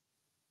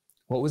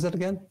 What was that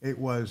again? It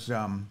was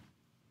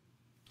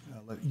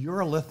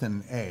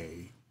urolithin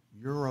A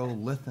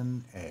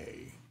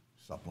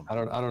supplement. I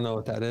don't know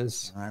what that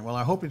is. All right. Well,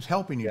 I hope it's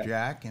helping you,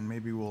 Jack, and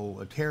maybe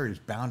Terry's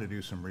bound to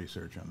do some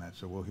research on that,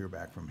 so we'll hear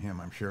back from him,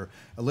 I'm sure.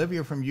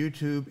 Olivia from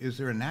YouTube, is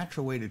there a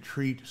natural way to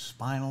treat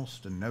spinal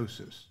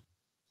stenosis?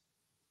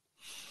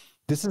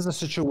 This is a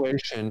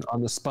situation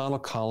on the spinal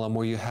column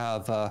where you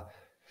have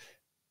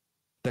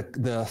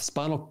the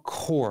spinal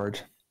cord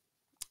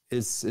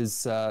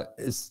is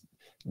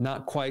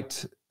not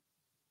quite.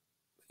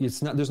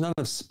 There's not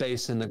enough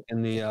space in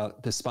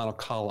the spinal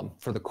column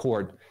for the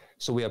cord,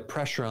 so we have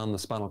pressure on the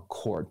spinal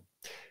cord,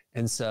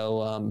 and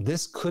so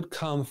this could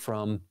come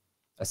from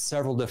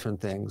several different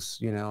things.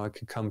 It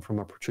could come from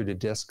a protruded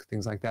disc,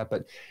 things like that,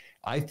 but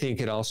I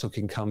think it also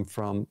can come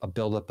from a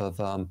buildup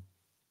of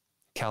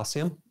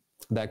calcium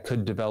that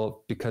could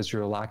develop because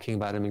you're lacking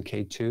vitamin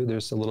K2.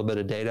 There's a little bit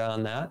of data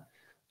on that.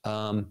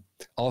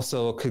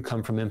 Also, it could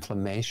come from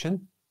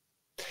inflammation.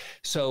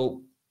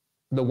 So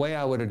the way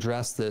I would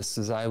address this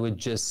is I would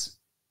just,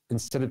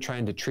 instead of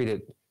trying to treat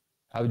it,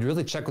 I would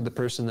really check with the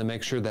person to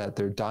make sure that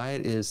their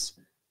diet is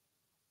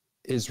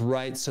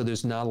right, so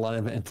there's not a lot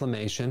of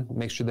inflammation.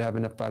 Make sure they have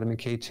enough vitamin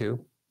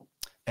K2,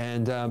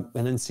 and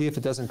then see if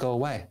it doesn't go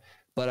away.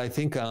 But I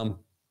think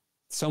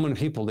so many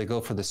people, they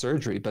go for the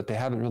surgery, but they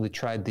haven't really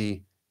tried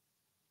the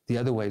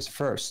other ways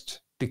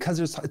first, because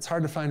it's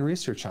hard to find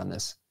research on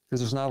this, because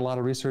there's not a lot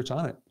of research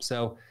on it.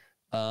 So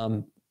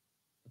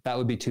that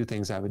would be two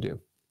things I would do.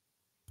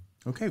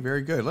 Okay,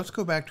 very good. Let's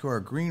go back to our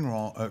green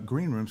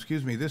room.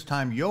 This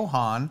time,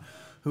 Johann,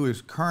 who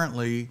is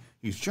currently,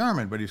 he's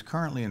German, but he's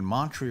currently in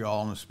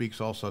Montreal and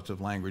speaks all sorts of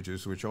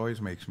languages, which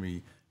always makes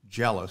me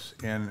jealous.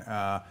 And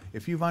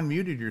if you've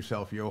unmuted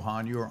yourself,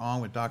 Johann, you are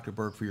on with Dr.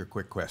 Berg for your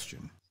quick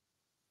question.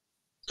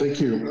 Thank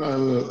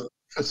you.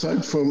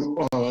 Aside from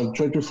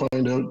trying to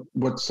find out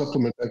what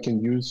supplement I can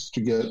use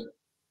to get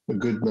a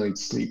good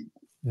night's sleep.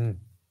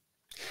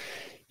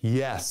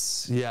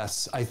 Yes.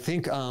 I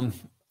think,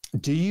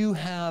 do you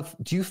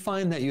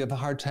find that you have a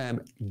hard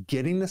time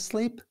getting to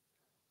sleep,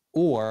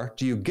 or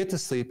do you get to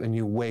sleep and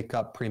you wake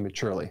up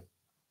prematurely?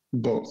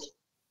 Both.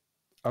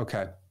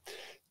 Okay.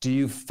 Do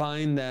you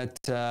find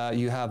that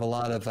you have a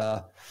lot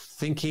of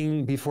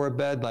thinking before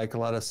bed, like a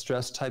lot of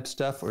stress type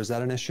stuff, or is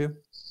that an issue?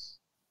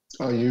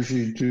 I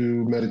usually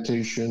do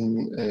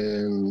meditation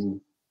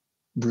and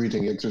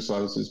breathing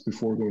exercises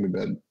before going to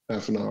bed,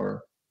 half an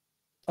hour.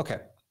 Okay.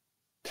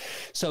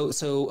 So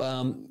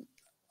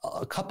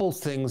a couple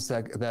things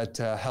that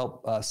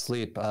help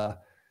sleep.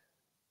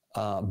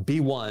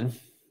 B1,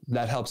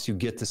 that helps you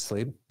get to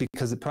sleep,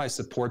 because it probably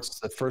supports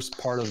the first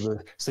part of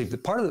the sleep.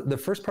 The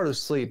first part of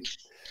sleep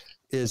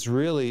is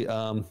really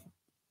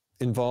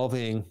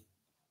involving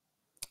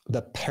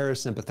the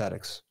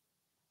parasympathetics.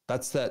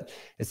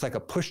 It's like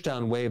a push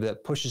down wave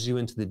that pushes you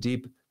into the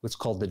deep, what's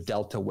called the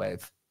delta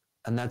wave.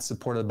 And that's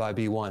supported by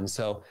B1.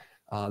 So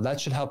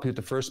that should help you with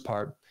the first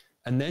part.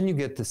 And then you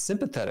get the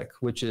sympathetic,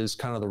 which is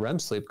kind of the REM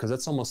sleep, because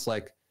that's almost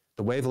like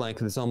the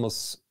wavelength is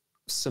almost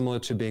similar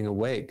to being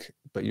awake.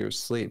 but you're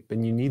asleep,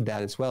 and you need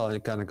that as well. And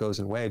it kind of goes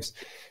in waves.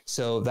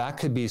 So that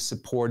could be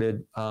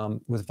supported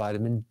with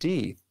vitamin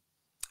D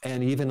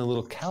and even a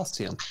little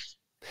calcium.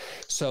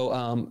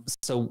 So,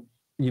 so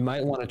you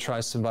might want to try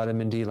some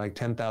vitamin D, like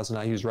 10,000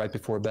 IUs right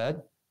before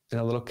bed, and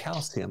a little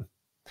calcium.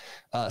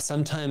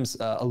 Sometimes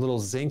a little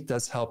zinc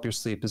does help your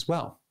sleep as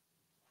well.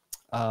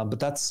 But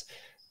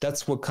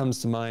that's what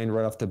comes to mind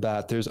right off the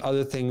bat. There's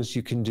other things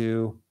you can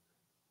do,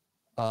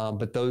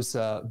 but those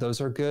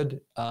are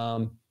good.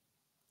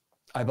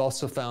 I've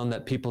also found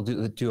that people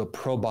do a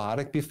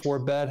probiotic before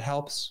bed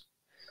helps.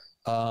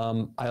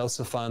 I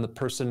also find the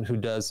person who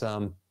does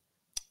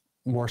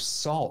more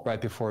salt right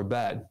before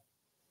bed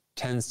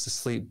tends to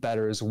sleep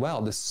better as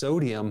well. The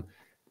sodium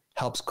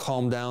helps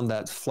calm down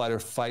that flight or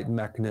fight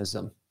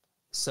mechanism.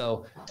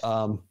 So,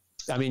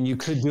 I mean, you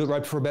could do it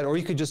right before bed, or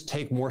you could just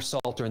take more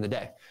salt during the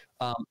day.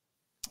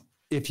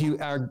 If you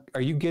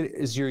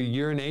is your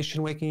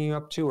urination waking you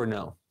up too, or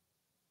no?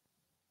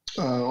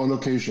 On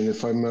occasion,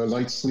 if I'm a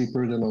light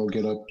sleeper, then I'll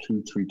get up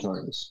 2-3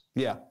 times.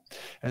 Yeah.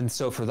 And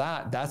so for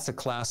that's a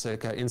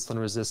classic insulin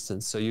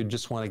resistance. So you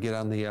just want to get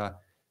on the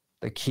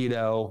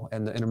keto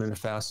and the intermittent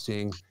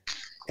fasting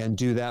and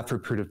do that for a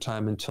period of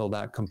time until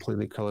that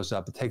completely clears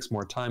up. It takes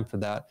more time for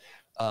that.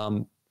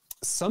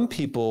 Some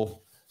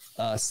people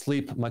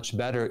sleep much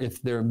better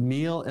if their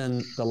meal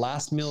and the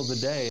last meal of the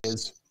day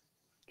is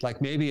like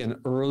maybe an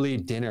early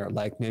dinner,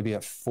 like maybe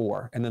at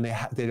 4, and then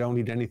they don't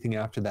eat anything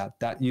after that.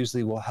 That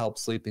usually will help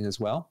sleeping as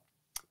well,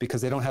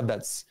 because they don't have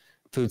that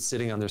food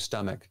sitting on their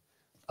stomach.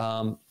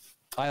 I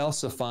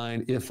also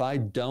find if I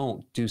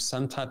don't do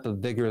some type of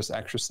vigorous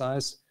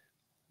exercise,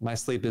 my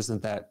sleep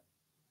isn't that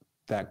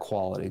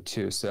quality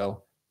too.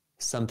 So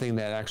something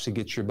that actually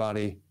gets your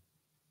body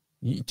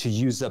to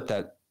use up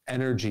that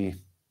energy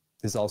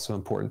is also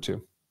important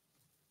too.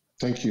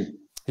 Thank you.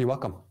 You're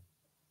welcome.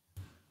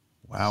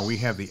 Wow, we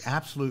have the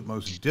absolute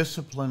most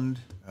disciplined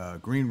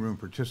green room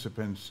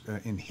participants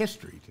in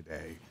history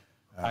today.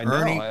 I know,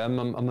 Ernie,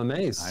 I'm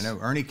amazed. I know,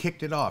 Ernie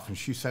kicked it off, and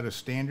she set a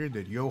standard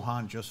that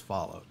Johan just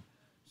followed.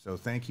 So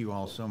thank you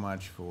all so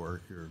much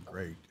for your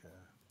great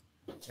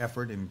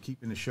effort in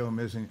keeping the show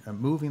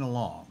moving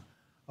along.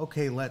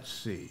 Okay, let's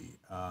see.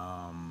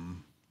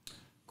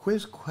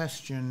 Quiz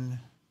question.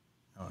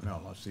 Oh, no,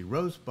 let's see.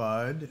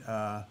 Rosebud.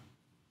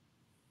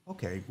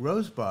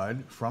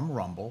 Rosebud from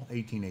Rumble,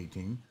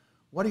 1818.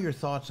 What are your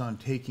thoughts on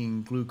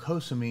taking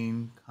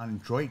glucosamine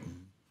chondroitin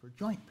for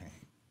joint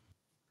pain?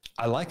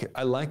 I like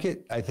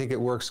it. I think it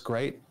works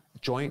great.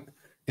 Joint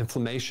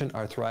inflammation,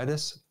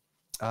 arthritis.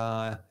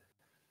 I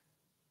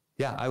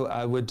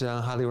would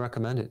highly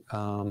recommend it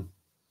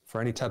for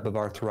any type of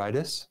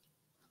arthritis,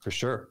 for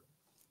sure.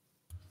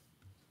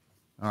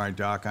 All right,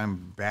 Doc,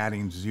 I'm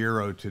batting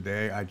 0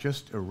 today. I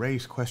just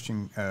erased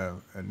question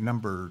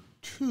number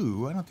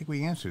 2. I don't think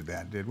we answered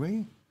that, did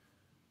we?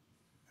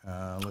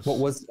 That's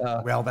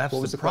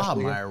the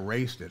problem. I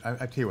erased it. I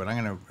tell you what,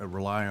 I'm going to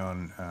rely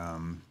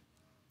on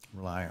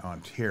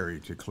Terry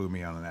to clue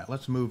me on that.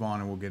 Let's move on,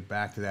 and we'll get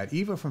back to that.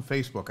 Eva from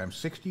Facebook. I'm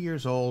 60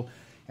 years old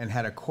and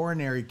had a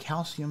coronary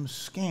calcium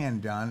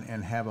scan done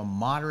and have a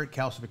moderate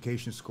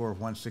calcification score of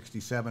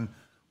 167.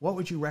 What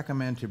would you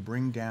recommend to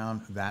bring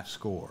down that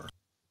score?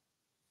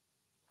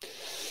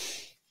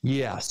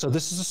 Yeah, so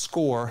this is a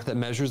score that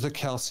measures the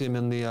calcium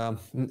in the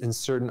in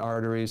certain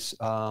arteries,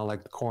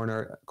 like the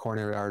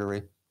coronary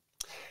artery,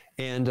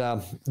 and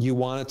you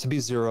want it to be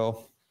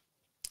 0.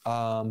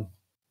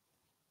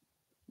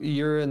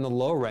 You're in the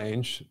low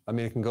range. I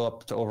mean, it can go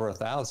up to over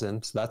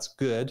 1,000, so that's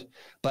good.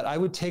 But I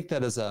would take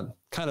that as a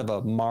kind of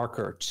a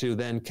marker to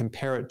then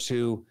compare it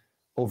to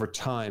over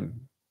time.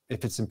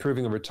 If it's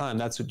improving over time,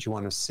 that's what you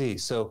want to see.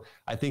 So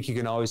I think you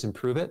can always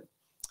improve it,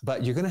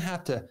 but you're going to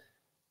have to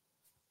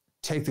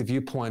take the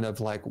viewpoint of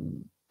like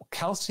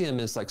calcium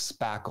is like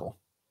spackle,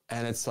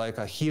 and it's like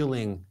a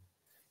healing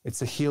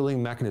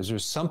mechanism.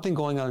 There's something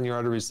going on in your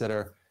arteries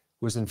that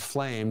was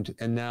inflamed,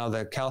 and now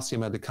the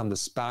calcium had to come to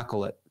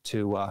spackle it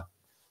to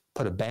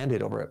put a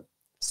Band-Aid over it.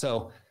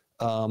 So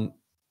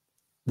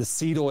the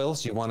seed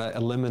oils, you want to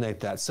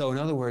eliminate that. So in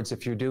other words,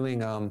 if you're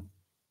doing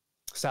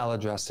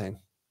salad dressing,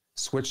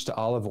 switch to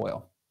olive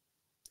oil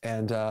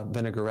and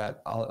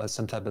vinaigrette,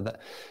 some type of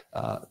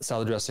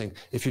salad dressing.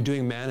 If you're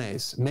doing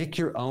mayonnaise, make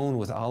your own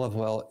with olive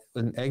oil,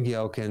 an egg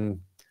yolk, and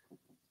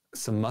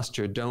some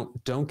mustard.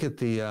 Don't get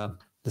the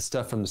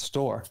stuff from the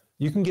store.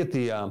 You can get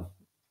the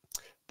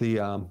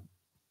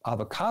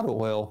avocado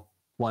oil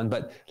one,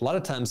 but a lot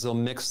of times they'll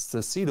mix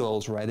the seed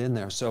oils right in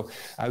there. So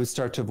I would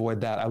start to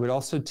avoid that. I would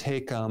also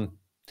take one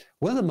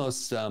of the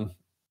most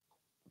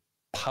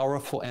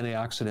powerful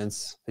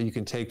antioxidants that you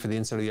can take for the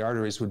inside of the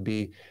arteries would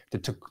be the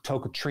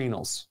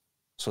tocotrienols.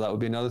 So that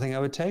would be another thing I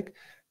would take.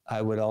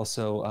 I would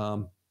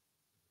also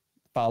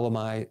follow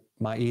my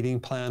eating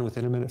plan with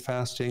intermittent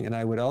fasting, and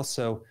I would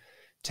also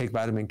take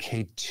vitamin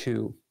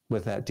K2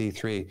 with that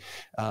D3,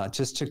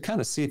 just to kind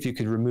of see if you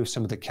could remove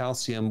some of the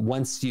calcium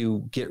once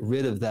you get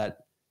rid of that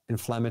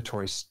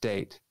inflammatory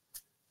state.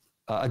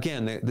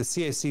 Again, the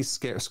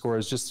CAC score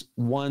is just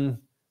one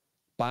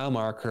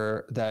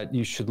biomarker that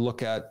you should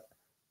look at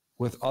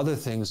with other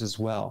things as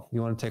well.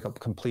 You want to take a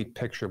complete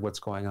picture of what's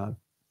going on.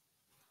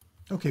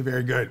 Okay,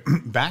 very good.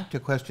 Back to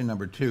question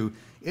number 2.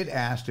 It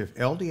asked, if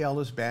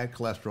LDL is bad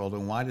cholesterol,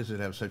 then why does it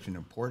have such an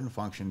important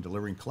function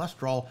delivering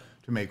cholesterol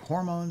to make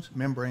hormones,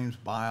 membranes,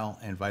 bile,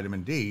 and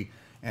vitamin D?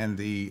 And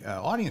the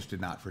audience did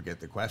not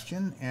forget the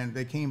question, and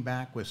they came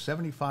back with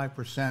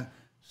 75%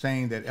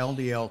 saying that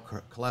LDL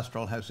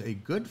cholesterol has a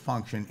good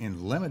function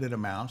in limited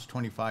amounts.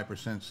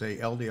 25% say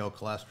LDL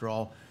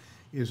cholesterol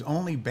is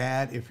only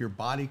bad if your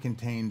body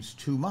contains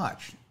too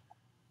much.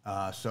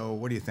 So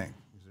what do you think?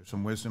 Is there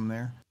some wisdom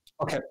there?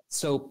 Okay,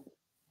 so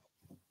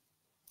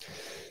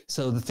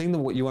the thing that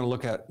what you want to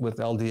look at with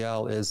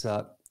LDL is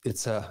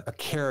it's a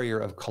carrier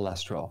of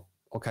cholesterol.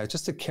 Okay,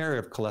 just a carrier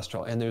of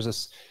cholesterol, and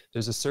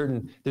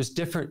there's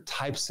different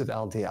types of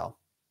LDL.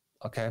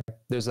 Okay,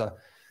 there's a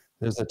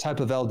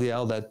type of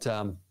LDL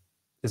that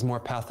is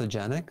more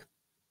pathogenic,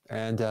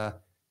 and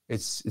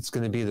it's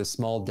going to be the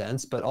small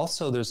dense. But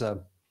also there's a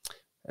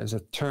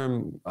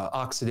term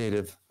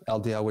oxidative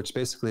LDL, which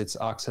basically it's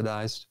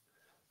oxidized.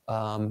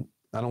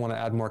 I don't want to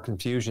add more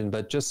confusion,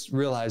 but just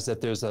realize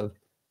that there's a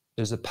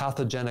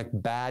pathogenic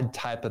bad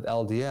type of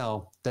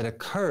LDL that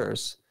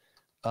occurs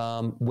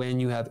when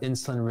you have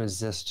insulin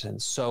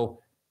resistance. So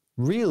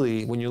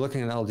really, when you're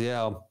looking at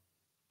LDL,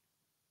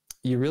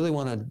 you really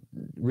want to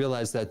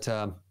realize that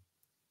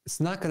it's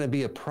not going to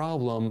be a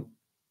problem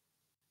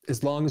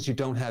as long as you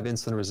don't have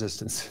insulin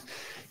resistance.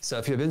 So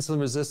if you have insulin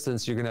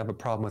resistance, you're going to have a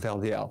problem with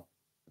LDL.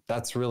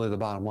 That's really the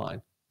bottom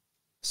line.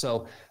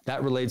 So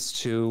that relates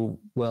to,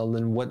 well,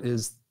 then what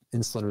is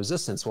insulin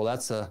resistance? Well,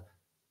 that's a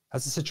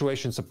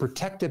situation. It's a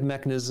protective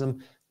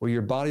mechanism where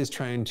your body is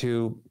trying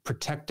to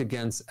protect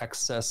against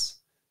excess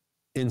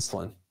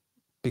insulin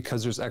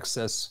because there's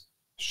excess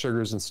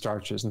sugars and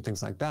starches and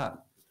things like that,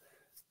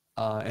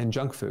 and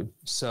junk food.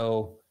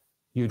 So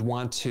you'd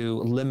want to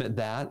limit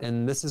that.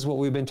 And this is what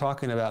we've been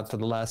talking about for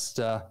the last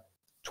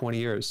 20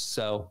 years.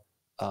 So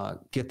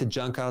get the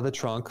junk out of the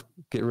trunk,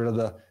 get rid of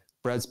the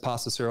breads,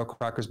 pasta, cereal,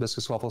 crackers,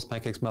 biscuits, waffles,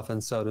 pancakes,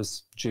 muffins,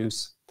 sodas,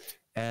 juice,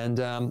 and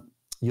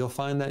you'll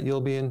find that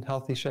you'll be in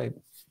healthy shape.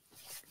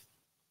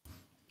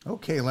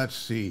 Okay, let's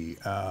see.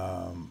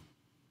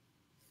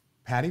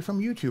 Patty from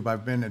YouTube,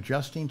 I've been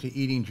adjusting to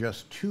eating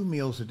just 2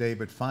 meals a day,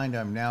 but find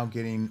I'm now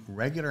getting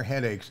regular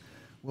headaches.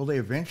 Will they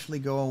eventually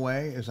go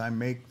away as I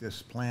make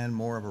this plan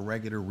more of a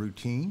regular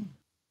routine?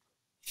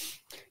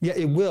 Yeah,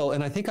 it will.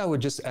 And I think I would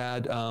just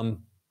add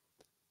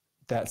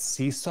that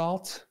sea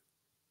salt.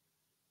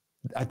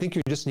 I think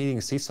you're just needing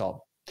sea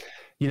salt.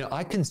 You know,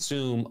 I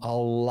consume a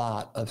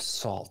lot of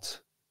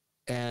salt,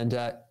 and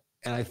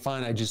I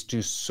find I just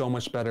do so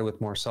much better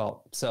with more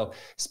salt. So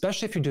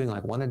especially if you're doing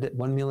like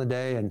one meal a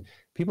day, and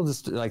people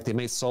just like they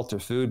may salt their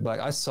food, but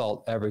I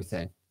salt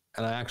everything,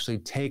 and I actually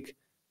take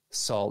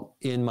salt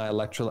in my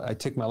electrolyte. I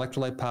take my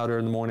electrolyte powder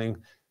in the morning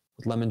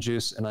with lemon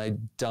juice, and I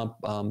dump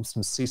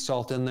some sea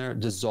salt in there,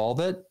 dissolve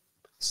it,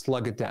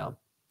 slug it down.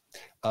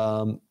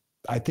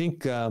 I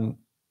think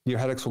your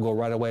headaches will go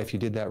right away if you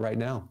did that right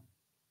now.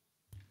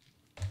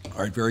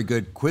 All right, very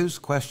good. Quiz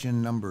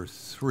question number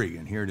 3,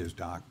 and here it is,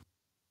 Doc.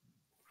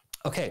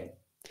 Okay.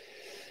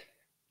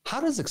 How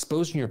does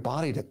exposing your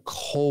body to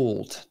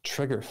cold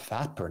trigger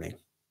fat burning?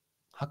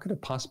 How could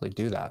it possibly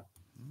do that?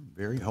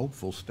 Very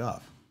hopeful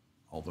stuff,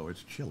 although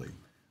it's chilly.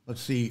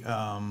 Let's see.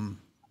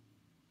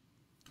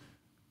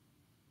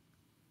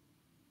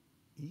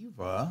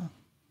 Eva.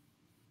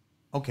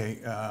 Okay,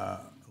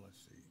 let's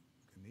see.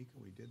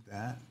 Kanika, we did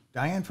that.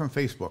 Diane from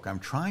Facebook, I'm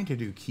trying to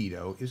do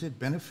keto. Is it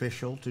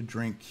beneficial to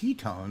drink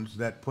ketones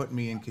that put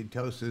me in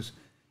ketosis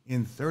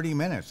in 30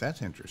 minutes?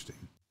 That's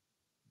interesting.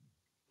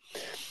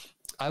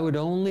 I would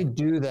only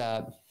do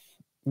that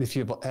if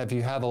you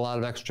have a lot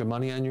of extra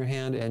money on your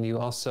hand, and you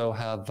also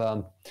have,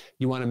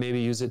 you want to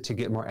maybe use it to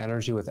get more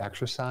energy with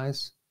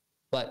exercise.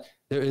 But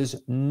there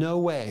is no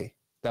way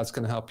that's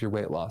going to help your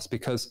weight loss,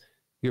 because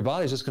your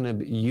body's just going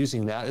to be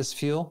using that as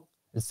fuel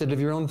instead of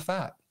your own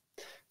fat.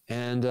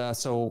 And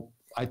so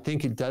I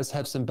think it does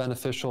have some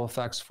beneficial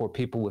effects for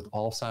people with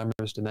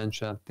Alzheimer's,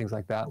 dementia, things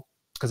like that,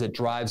 because it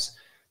drives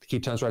the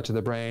ketones right to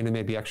the brain and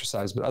maybe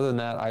exercise. But other than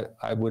that,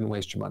 I wouldn't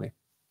waste your money.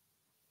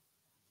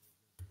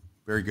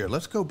 Very good.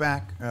 Let's go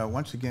back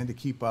once again to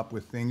keep up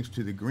with things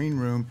to the green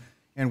room.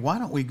 And why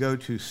don't we go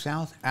to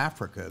South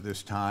Africa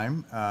this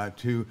time,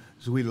 to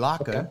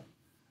Zwilaka. Okay.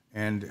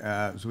 And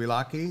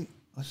Zwilaki,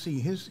 let's see,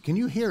 can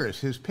you hear us?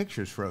 His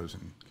picture's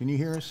frozen. Can you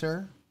hear us,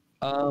 sir?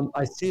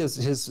 I see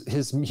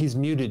he's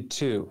muted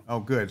too. Oh,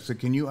 good. So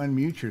can you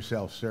unmute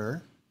yourself,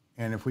 sir?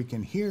 And if we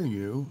can hear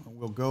you,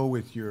 we'll go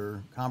with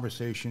your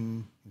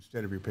conversation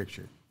instead of your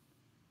picture.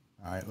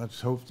 All right,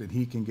 let's hope that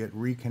he can get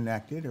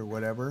reconnected or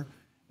whatever.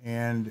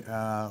 And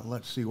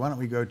let's see, why don't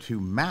we go to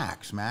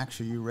Max?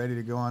 Max, are you ready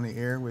to go on the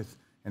air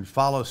and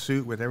follow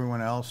suit with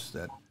everyone else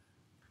that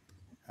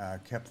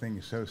kept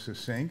things so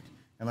succinct?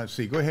 And let's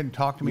see, go ahead and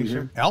talk to me,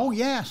 sir. Oh,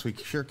 yes, we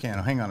sure can.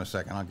 Hang on a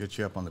second. I'll get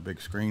you up on the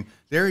big screen.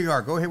 There you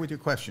are. Go ahead with your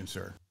question,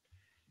 sir.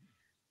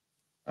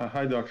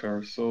 Hi,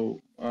 doctor. So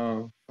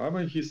I have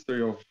a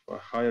history of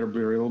higher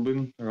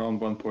bilirubin,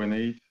 around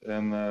 1.8,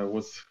 and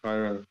was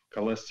higher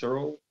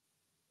cholesterol.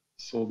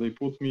 So they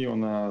put me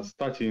on a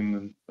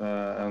statin,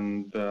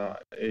 and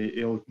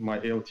my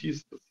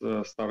ALTs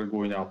started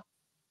going up.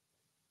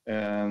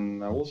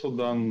 And I also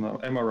done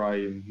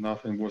MRI.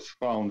 Nothing was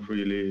found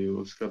really. It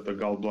was that the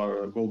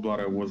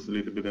gallbladder was a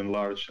little bit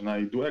enlarged. And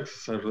I do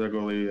exercise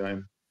regularly. I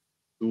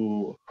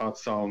do hot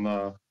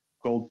sauna,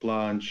 cold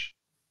plunge,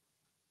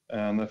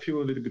 and I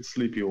feel a little bit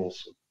sleepy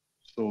also.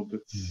 So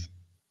that's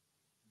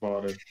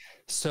about it.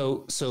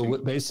 So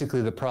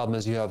basically the problem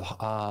is you have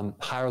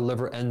higher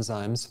liver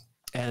enzymes,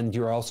 and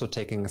you're also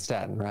taking a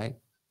statin, right?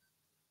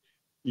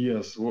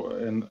 Yes,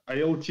 and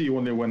ALT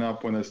only went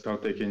up when I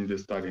started taking the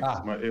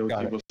statins. My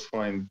ALT was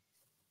fine.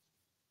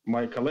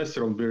 My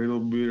cholesterol,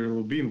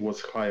 bilirubin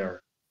was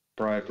higher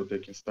prior to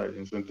taking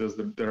statins, and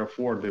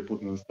therefore they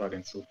put in the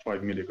statins, so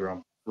 5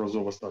 milligram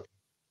rosuvastatin.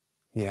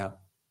 Yeah.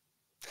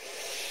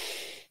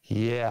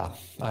 Yeah,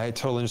 I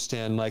totally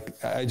understand.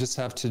 Like, I just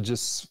have to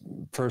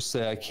first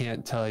say, I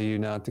can't tell you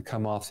not to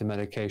come off the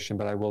medication,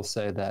 but I will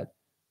say that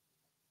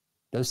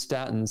those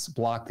statins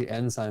block the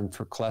enzyme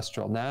for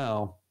cholesterol.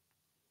 Now,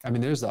 I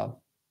mean, there's a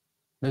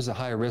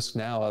higher risk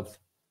now of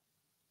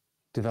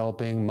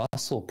developing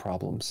muscle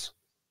problems,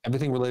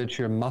 everything related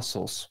to your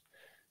muscles,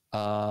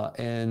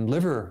 and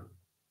liver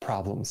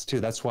problems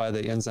too. That's why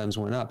the enzymes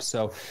went up.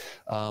 So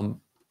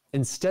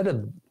instead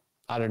of,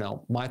 I don't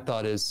know, my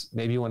thought is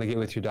maybe you want to get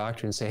with your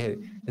doctor and say, hey,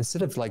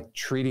 instead of like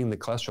treating the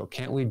cholesterol,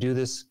 can't we do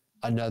this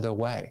another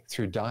way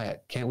through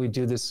diet? Can't we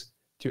do this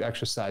through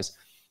exercise?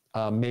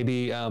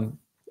 Maybe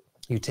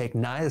you take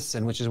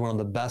niacin, which is one of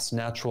the best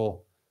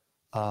natural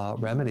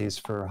remedies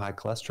for high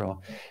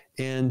cholesterol.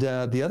 And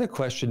the other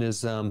question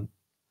is, is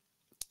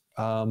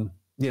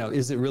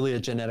it really a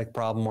genetic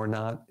problem or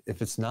not?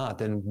 If it's not,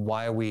 then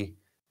why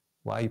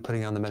are you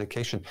putting on the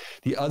medication?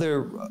 The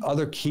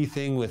other key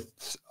thing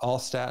with all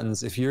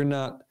statins, if you're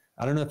not,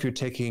 I don't know if you're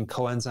taking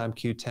coenzyme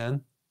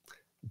Q10,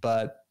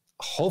 but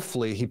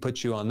hopefully he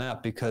puts you on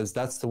that, because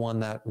that's the one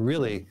that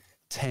really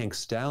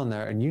tanks down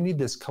there. And you need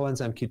this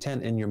coenzyme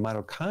Q10 in your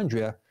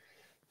mitochondria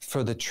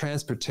for the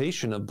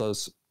transportation of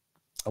those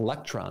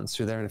electrons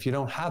through there. And if you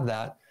don't have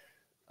that,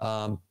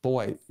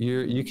 boy,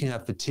 you can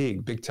have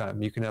fatigue big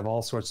time. You can have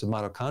all sorts of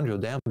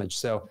mitochondrial damage.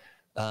 So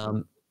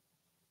I'm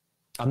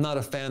not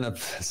a fan of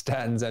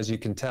statins, as you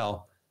can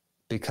tell,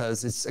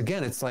 because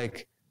it's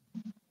like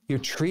you're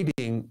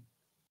treating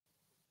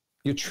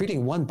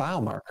one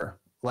biomarker.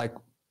 Like,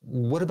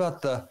 what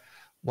about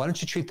why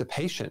don't you treat the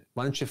patient?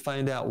 Why don't you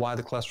find out why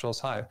the cholesterol is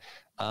high?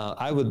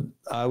 I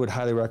would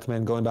highly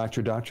recommend going back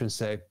to your doctor and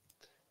say,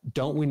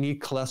 don't we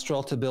need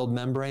cholesterol to build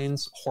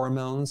membranes,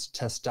 hormones,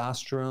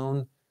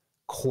 testosterone,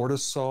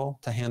 cortisol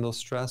to handle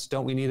stress?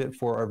 Don't we need it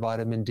for our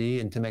vitamin D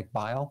and to make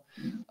bile?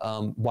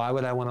 Why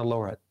would I want to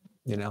lower it?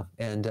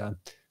 And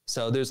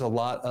so there's a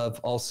lot of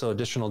also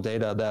additional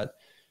data that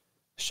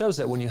shows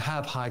that when you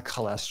have high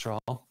cholesterol,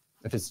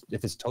 if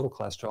it's total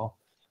cholesterol,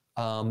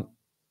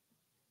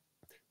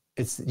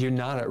 you're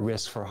not at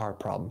risk for heart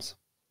problems.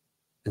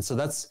 And so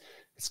it's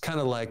kind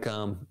of like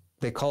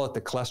they call it the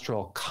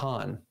cholesterol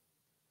con,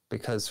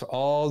 because for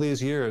all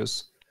these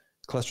years,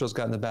 cholesterol's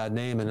gotten a bad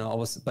name,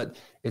 but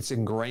it's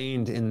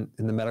ingrained in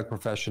the medical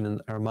profession in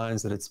our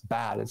minds that it's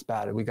bad. It's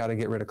bad. We got to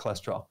get rid of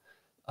cholesterol.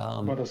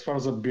 But as far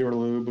as the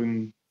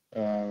bilirubin,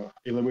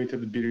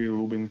 elevated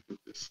bilirubin.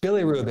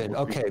 Bilirubin,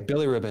 okay,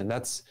 bilirubin.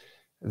 That's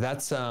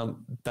a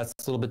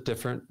little bit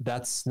different.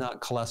 That's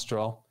not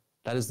cholesterol.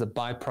 That is the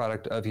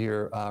byproduct of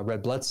your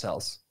red blood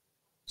cells.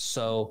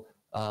 So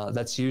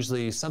that's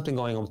usually something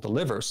going on with the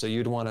liver. So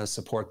you'd want to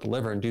support the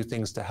liver and do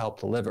things to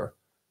help the liver.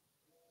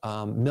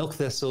 Milk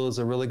thistle is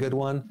a really good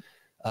one.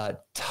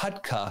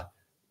 Tutka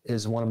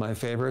is one of my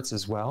favorites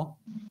as well.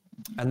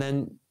 And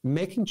then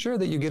making sure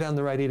that you get on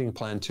the right eating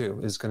plan too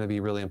is going to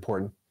be really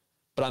important.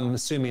 But I'm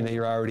assuming that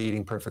you're already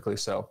eating perfectly.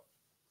 So,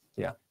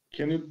 yeah.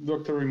 Can you,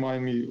 doctor,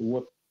 remind me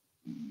what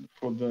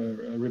for the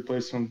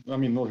replacement,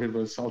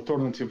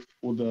 alternative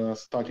for the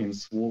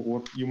statins,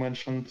 what you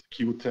mentioned,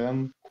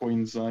 Q10,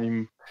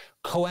 coenzyme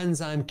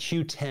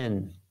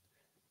Q10.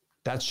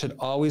 That should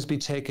always be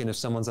taken if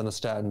someone's on a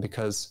statin,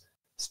 because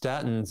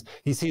statins,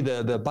 you see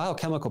the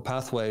biochemical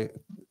pathway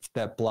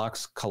that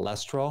blocks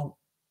cholesterol,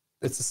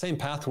 it's the same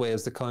pathway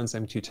as the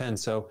coenzyme Q10.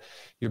 So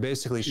you're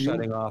basically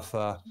shutting off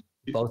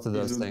both of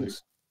those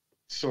things.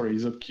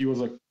 Is it Q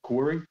as a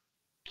query?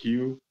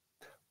 Q?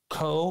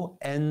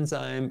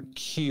 Coenzyme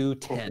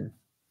Q10.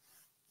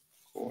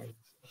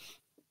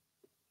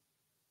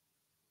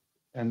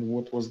 And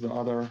what was the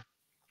other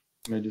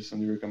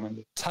medicine you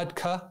recommended?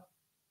 Tudca,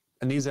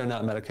 and these are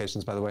not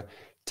medications, by the way.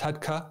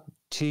 Tudca,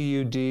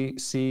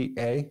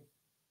 Tudca,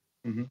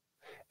 mm-hmm.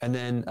 And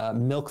then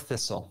milk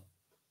thistle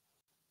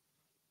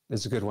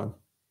is a good one.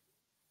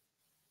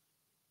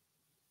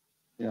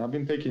 Yeah, I've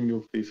been taking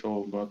milk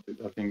thistle, but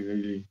I think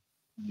really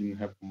didn't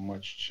have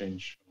much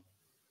change.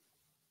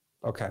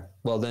 Okay,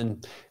 well then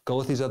go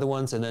with these other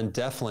ones, and then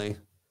definitely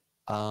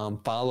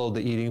follow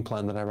the eating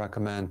plan that I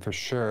recommend for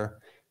sure.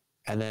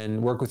 and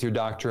then work with your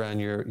doctor on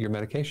your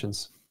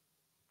medications.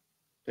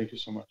 Thank you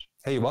so much.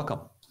 Hey, you're welcome.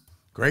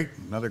 Great.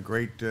 Another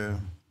great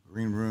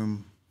green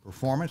room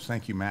performance.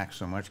 Thank you, Max,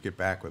 so much. Get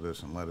back with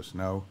us and let us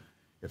know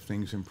if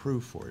things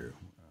improve for you.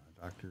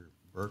 Dr.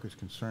 Berg is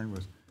concerned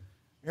with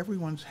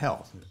everyone's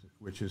health,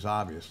 which is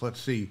obvious. Let's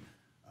see.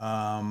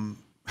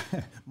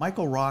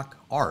 Michael Rock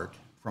Art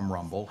from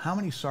Rumble. How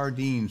many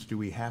sardines do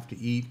we have to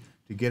eat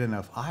to get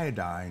enough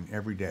iodine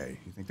every day?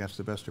 You think that's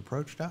the best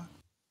approach, Doc?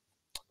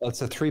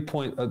 It's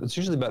it's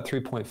usually about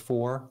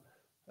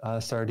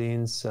 3.4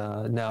 sardines.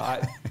 Now,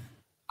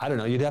 I don't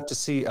know. You'd have to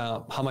see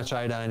how much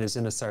iodine is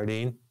in a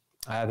sardine.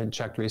 I haven't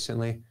checked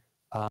recently.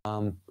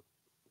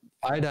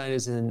 Iodine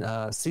is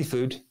in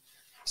seafood,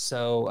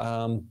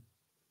 so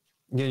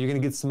you're going to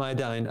get some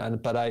iodine.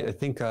 But I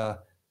think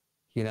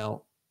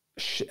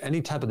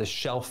any type of the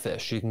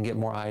shellfish, you can get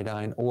more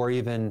iodine, or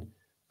even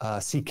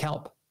sea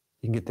kelp,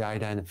 you can get the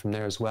iodine from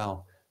there as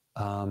well.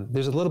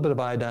 There's a little bit of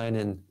iodine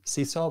in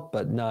sea salt,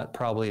 but not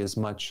probably as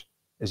much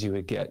as you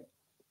would get.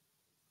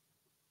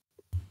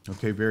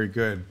 Okay, very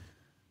good.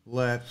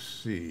 Let's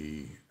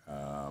see.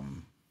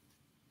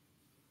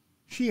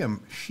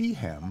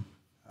 Shehem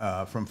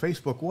from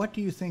Facebook, what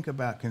do you think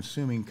about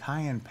consuming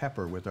cayenne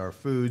pepper with our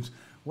foods?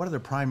 What are the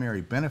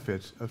primary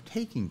benefits of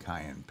taking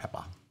cayenne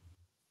pepper?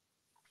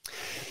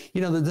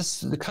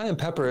 The cayenne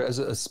pepper as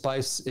a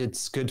spice,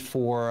 it's good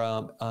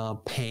for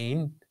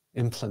pain,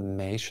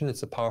 inflammation.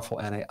 It's a powerful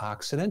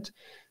antioxidant. It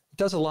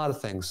does a lot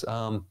of things.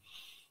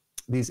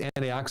 These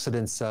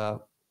antioxidants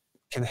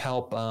can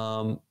help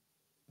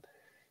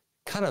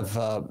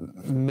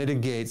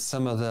mitigate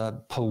some of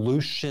the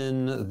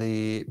pollution,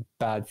 the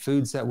bad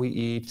foods that we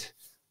eat,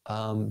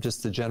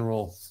 just the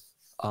general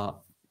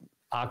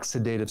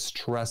oxidative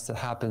stress that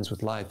happens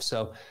with life.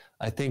 So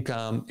I think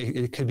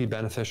it could be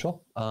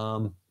beneficial,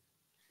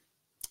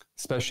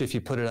 especially if you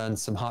put it on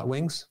some hot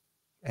wings.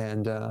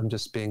 And I'm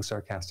just being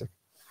sarcastic.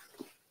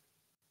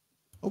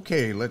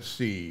 Okay, let's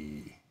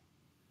see.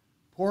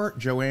 Poor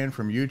Joanne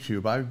from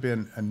YouTube. I've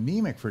been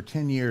anemic for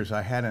 10 years.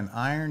 I had an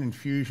iron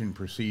infusion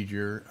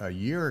procedure a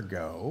year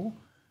ago.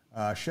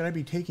 Should I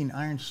be taking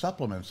iron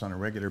supplements on a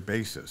regular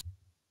basis?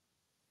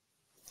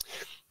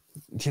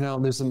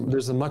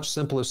 There's a much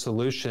simpler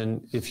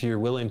solution if you're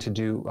willing to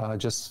do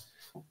just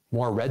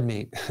more red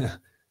meat.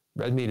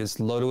 Red meat is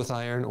loaded with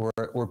iron,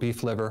 or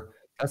beef liver.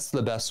 That's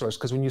the best source,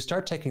 because when you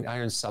start taking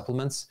iron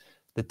supplements,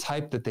 the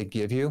type that they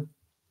give you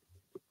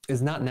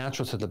is not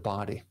natural to the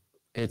body.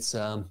 It's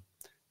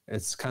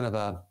kind of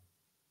a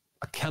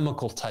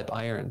chemical type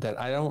iron that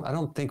I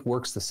don't think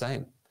works the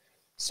same.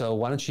 So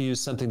why don't you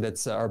use something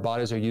that's our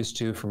bodies are used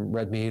to from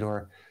red meat,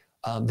 or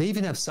they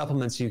even have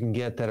supplements you can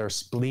get that are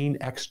spleen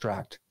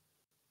extract.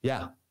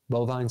 Yeah,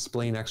 bovine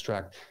spleen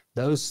extract.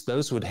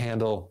 Those would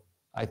handle,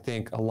 I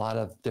think, a lot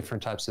of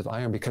different types of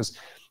iron, because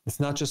it's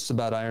not just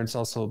about iron, it's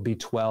also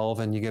B12,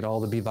 and you get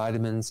all the B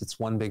vitamins. It's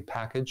one big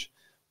package.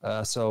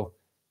 So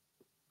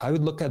I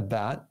would look at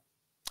that.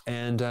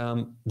 And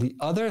the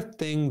other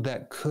thing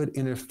that could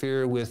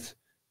interfere with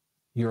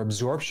your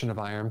absorption of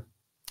iron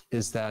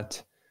is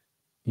that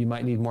you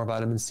might need more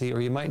vitamin C,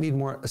 or you might need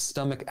more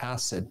stomach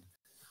acid.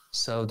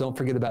 So don't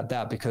forget about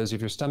that, because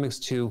if your stomach's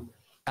too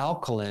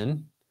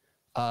alkaline,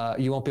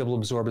 you won't be able to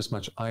absorb as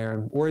much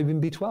iron or even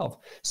B12.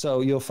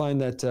 So you'll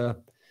find that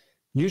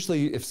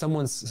usually if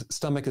someone's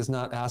stomach is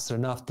not acid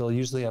enough, they'll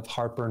usually have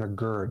heartburn or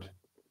GERD.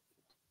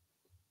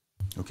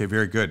 Okay,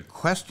 very good.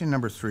 Question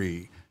number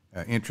 3.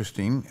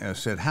 Interesting,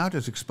 said, how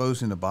does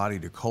exposing the body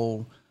to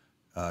cold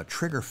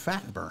trigger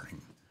fat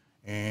burning?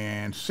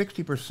 And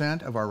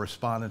 60% of our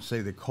respondents say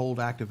the cold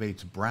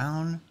activates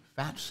brown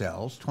fat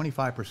cells.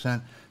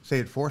 25% say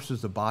it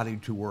forces the body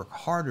to work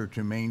harder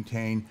to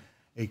maintain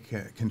a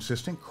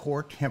consistent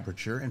core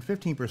temperature. And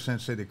 15%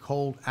 say the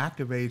cold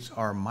activates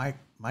our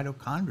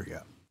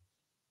mitochondria.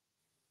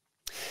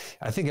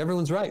 I think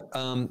everyone's right.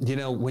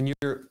 When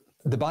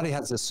the body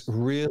has this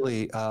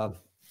really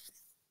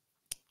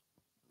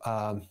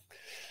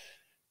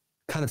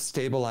kind of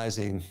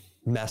stabilizing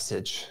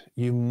message.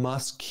 You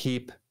must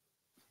keep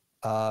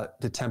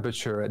the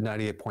temperature at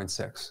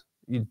 98.6.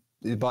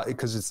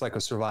 Because it's like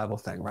a survival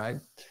thing, right?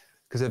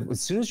 Because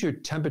as soon as your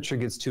temperature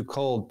gets too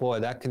cold, boy,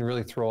 that can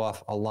really throw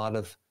off a lot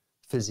of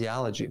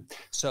physiology.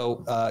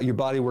 So your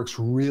body works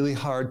really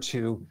hard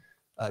to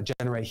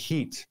generate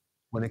heat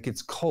when it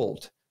gets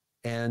cold.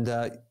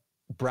 And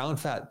brown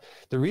fat,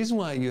 the reason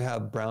why you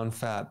have brown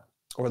fat,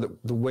 or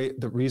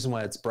the reason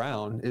why it's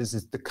brown,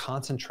 is the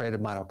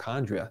concentrated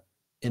mitochondria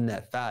in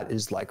that fat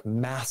is like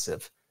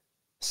massive.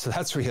 So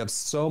that's where you have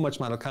so much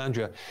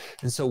mitochondria.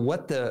 And so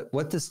what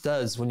this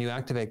does when you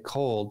activate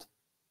cold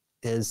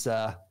is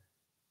the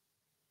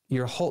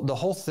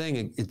whole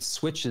thing, it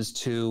switches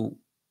to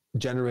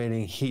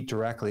generating heat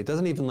directly. It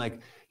doesn't even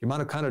your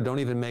mitochondria don't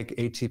even make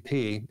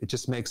ATP. It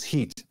just makes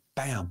heat.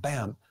 Bam,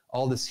 bam,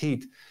 all this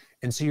heat.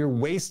 And so you're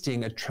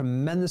wasting a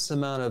tremendous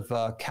amount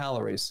of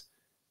calories.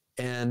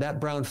 And that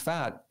brown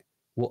fat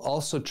will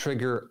also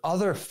trigger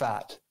other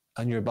fat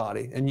on your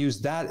body and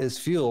use that as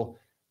fuel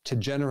to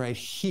generate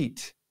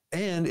heat.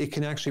 And it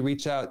can actually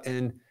reach out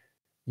and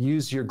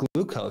use your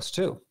glucose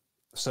too.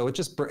 So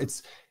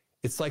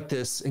it's like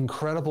this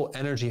incredible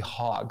energy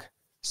hog.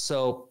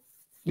 So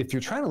if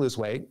you're trying to lose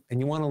weight and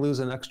you want to lose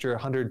an extra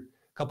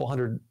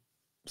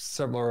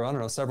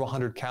several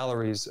hundred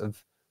calories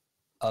of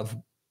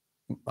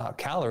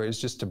calories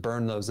just to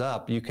burn those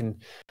up, you can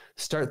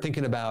start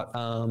thinking about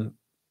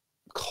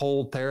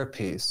cold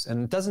therapies.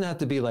 And it doesn't have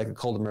to be like a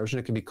cold immersion.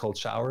 It could be cold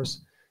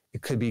showers.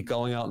 It could be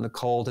going out in the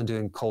cold and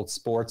doing cold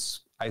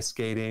sports, ice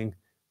skating,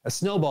 a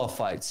snowball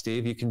fight,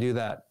 Steve, you can do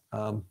that.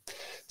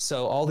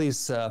 So all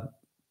these,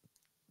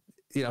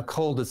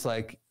 cold, it's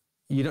like,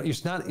 you're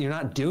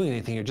not doing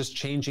anything. You're just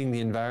changing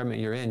the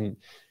environment you're in,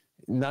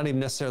 not even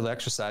necessarily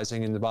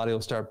exercising, and the body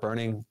will start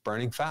burning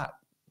fat.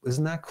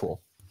 Isn't that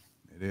cool?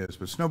 It is.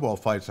 But snowball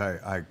fights,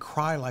 I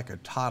cry like a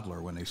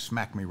toddler when they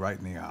smack me right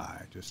in the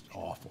eye. Just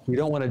awful. You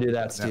don't want to do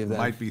that, Steve. That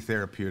might be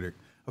therapeutic.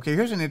 Okay,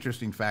 here's an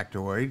interesting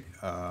factoid,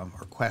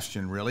 or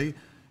question, really.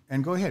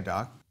 And go ahead,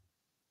 Doc.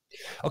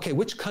 Okay,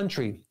 which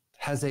country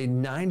has a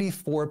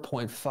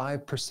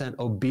 94.5%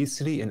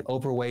 obesity and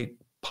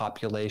overweight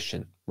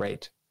population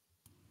rate?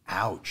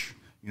 Ouch.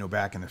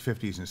 Back in the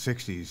 50s and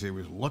 60s, it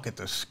was look at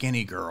the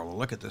skinny girl, or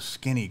look at the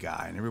skinny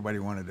guy, and everybody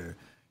wanted to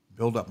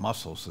build up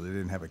muscles so they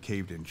didn't have a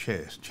caved-in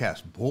chest.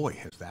 Boy,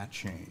 has that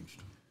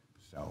changed.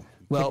 So,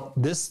 well,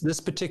 this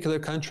particular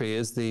country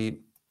is the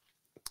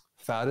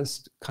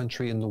fattest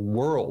country in the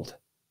world.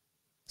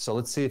 So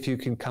let's see if you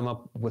can come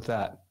up with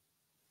that.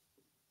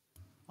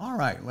 All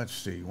right, let's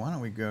see. Why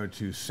don't we go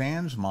to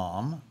Sans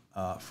Mom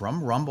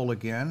from Rumble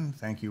again.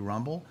 Thank you,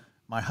 Rumble.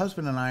 My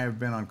husband and I have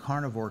been on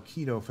carnivore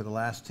keto for the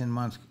last 10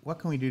 months. What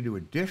can we do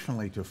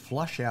additionally to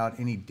flush out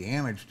any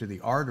damage to the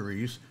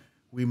arteries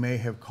we may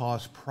have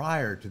caused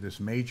prior to this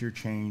major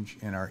change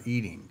in our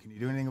eating? Can you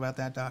do anything about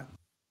that, Doc?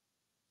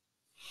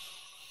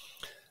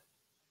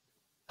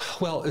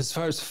 Well, as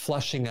far as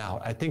flushing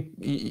out, I think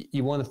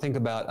you want to think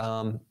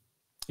about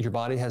your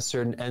body has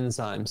certain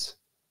enzymes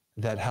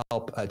that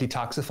help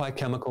detoxify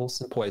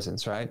chemicals and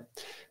poisons, right?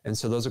 And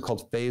so those are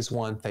called phase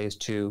 1, phase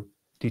 2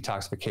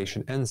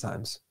 detoxification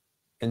enzymes.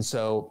 And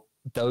so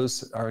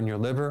those are in your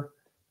liver,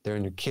 they're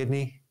in your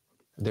kidney,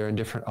 they're in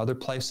different other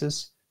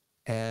places.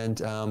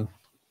 And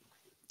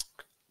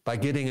by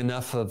getting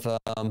enough of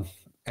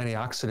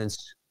antioxidants,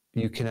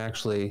 you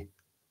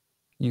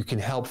can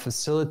help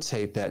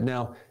facilitate that.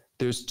 Now,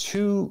 there's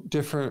two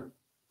different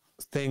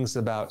things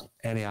about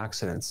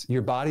antioxidants.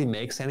 Your body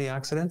makes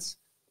antioxidants,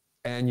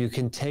 and you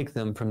can take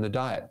them from the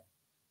diet,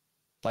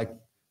 like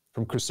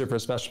from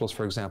cruciferous vegetables,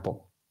 for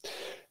example.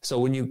 So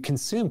when you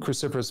consume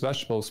cruciferous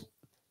vegetables,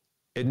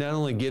 it not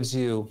only gives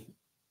you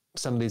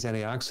some of these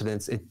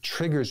antioxidants, it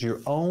triggers your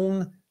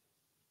own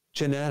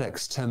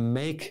genetics to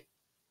make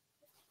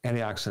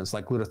antioxidants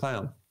like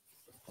glutathione.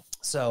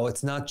 So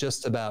it's not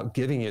just about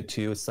giving it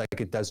to you, it's like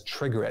it does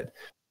trigger it.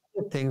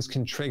 Things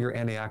can trigger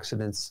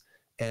antioxidants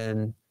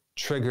and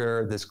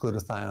trigger this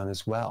glutathione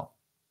as well.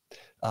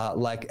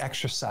 Like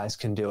exercise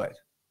can do it.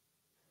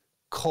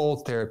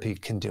 Cold therapy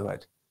can do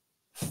it.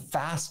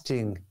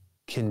 Fasting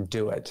can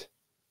do it.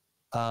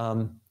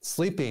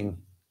 Sleeping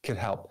can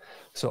help.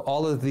 So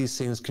all of these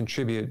things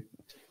contribute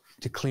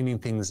to cleaning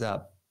things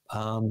up.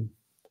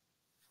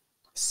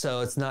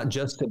 So it's not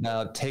just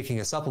about taking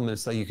a supplement,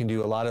 so you can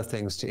do a lot of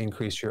things to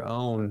increase your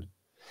own.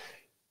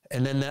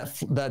 And then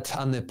that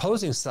on the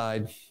opposing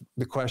side,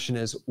 the question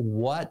is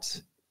what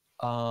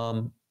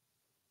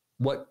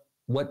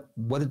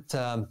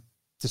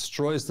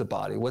destroys the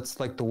body? What's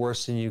like the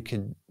worst thing you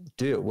can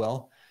do?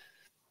 Well,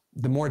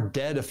 the more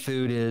dead a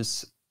food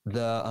is,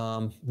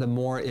 the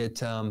more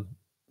it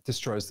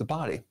destroys the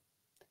body.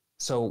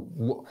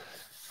 So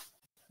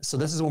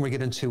this is when we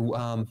get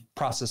into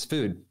processed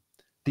food.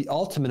 The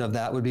ultimate of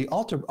that would be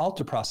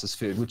ultra processed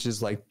food, which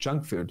is like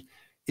junk food.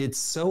 It's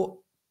so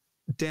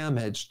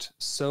damaged,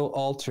 so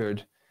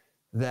altered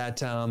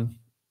that I'm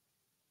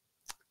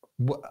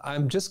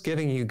just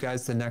giving you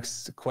guys the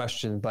next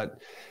question,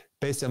 but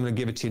basically I'm going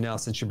to give it to you now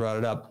since you brought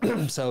it up.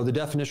 So the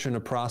definition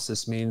of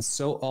process means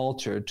so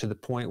altered to the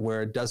point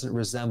where it doesn't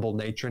resemble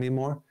nature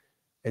anymore.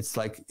 It's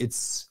like,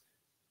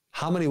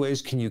 how many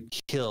ways can you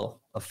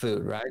kill a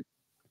food, right?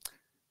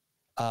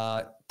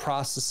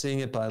 Processing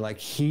it by like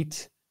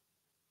heat,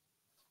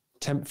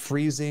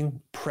 freezing,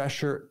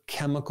 pressure,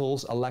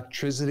 chemicals,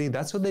 electricity.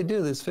 That's what they do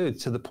to this food,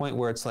 to the point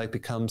where it's like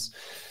becomes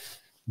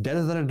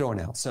deader than a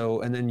doornail.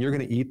 So, and then you're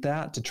going to eat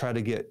that to try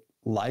to get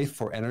life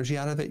or energy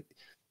out of it.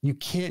 You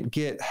can't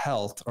get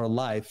health or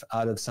life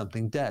out of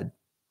something dead.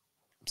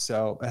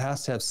 So it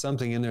has to have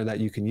something in there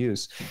that you can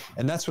use.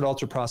 And that's what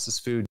ultra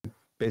processed food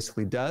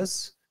basically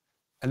does.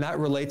 And that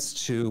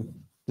relates to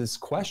this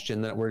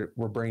question that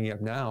we're bringing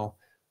up now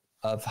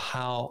of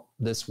how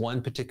this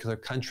one particular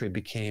country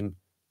became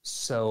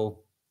so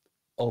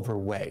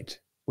overweight,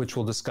 which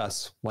we'll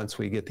discuss once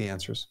we get the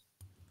answers.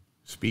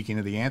 Speaking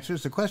of the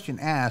answers, the question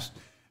asked,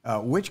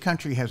 which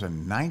country has a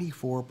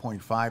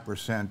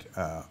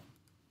 94.5%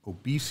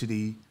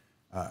 obesity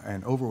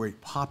and overweight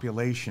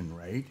population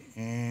rate?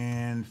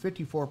 And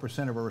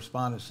 54% of our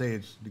respondents say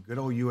it's the good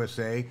old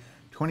USA.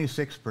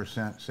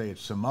 26% say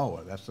it's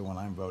Samoa. That's the one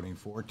I'm voting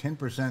for.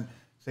 10%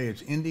 say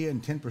it's India,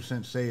 and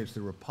 10% say it's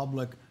the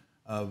Republic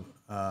of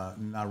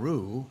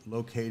Nauru,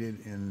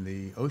 located in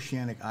the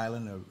oceanic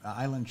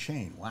island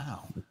chain.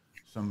 Wow.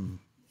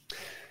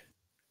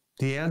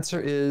 The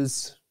answer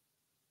is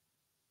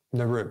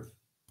Nauru.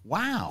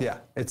 Wow. Yeah,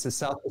 it's a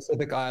South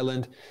Pacific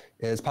island.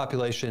 Its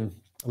population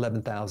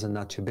 11,000,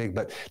 not too big,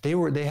 but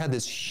they had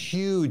this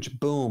huge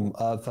boom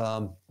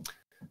of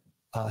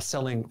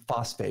selling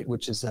phosphate,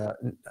 which is a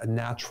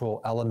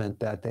natural element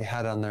that they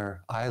had on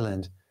their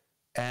island,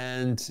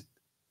 and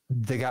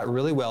they got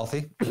really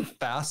wealthy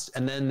fast,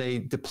 and then they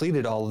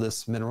depleted all of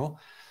this mineral,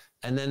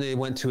 and then they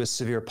went to a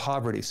severe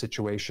poverty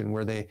situation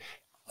where they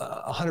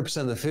 100%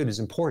 of the food is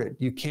imported.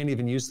 You can't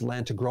even use the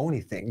land to grow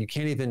anything. You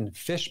can't even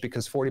fish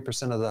because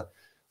 40% of the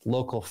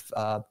local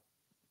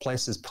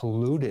place is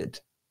polluted.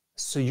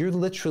 So you're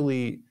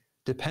literally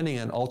depending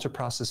on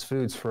ultra-processed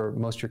foods for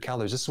most of your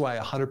calories. This is why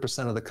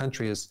 100% of the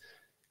country is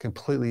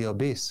completely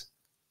obese.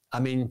 I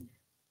mean,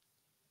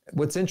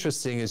 what's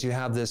interesting is you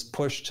have this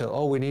push to,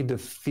 we need to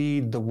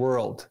feed the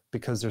world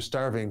because they're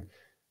starving.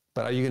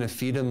 But are you going to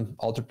feed them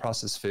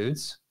ultra-processed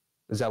foods?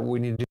 Is that what we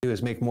need to do,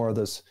 is make more of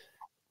those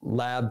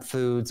lab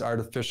foods,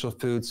 artificial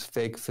foods,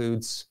 fake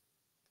foods,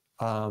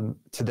 to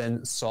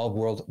then solve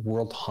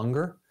world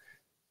hunger?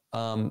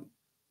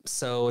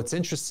 So it's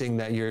interesting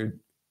that you're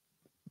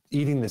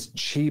eating this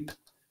cheap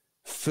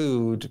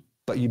food,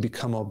 but you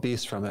become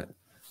obese from it.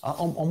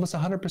 Almost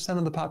 100%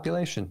 of the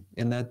population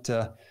in that.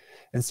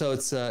 And so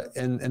it's,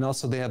 and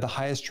also they have the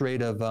highest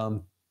rate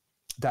of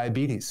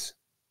diabetes,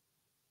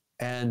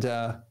 and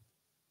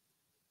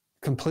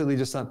completely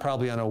just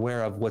probably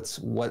unaware of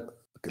what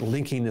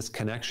linking this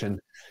connection.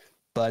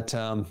 But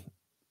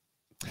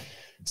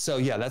so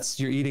yeah,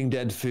 you're eating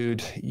dead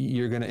food.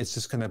 It's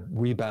just gonna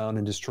rebound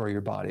and destroy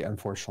your body,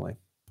 unfortunately.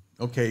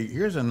 Okay,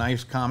 here's a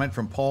nice comment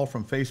from Paul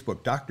from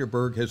Facebook. Dr.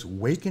 Berg has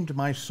wakened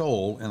my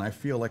soul, and I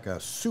feel like a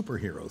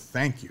superhero.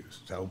 Thank you.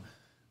 So,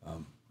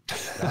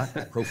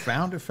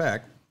 profound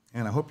effect,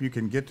 and I hope you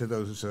can get to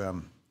those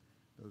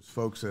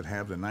folks that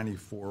have the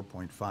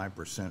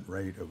 94.5%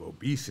 rate of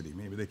obesity.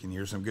 Maybe they can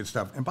hear some good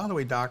stuff. And by the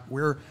way, Doc,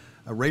 we're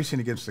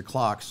racing against the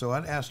clock, so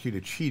I'd ask you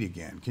to cheat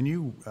again. Can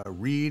you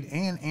read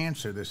and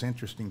answer this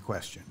interesting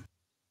question?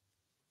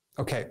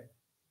 Okay.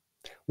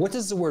 What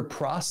does the word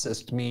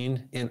processed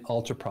mean in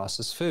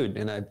ultra-processed food?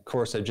 And of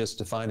course, I just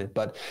defined it,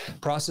 but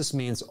processed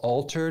means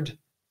altered,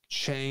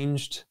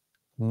 changed,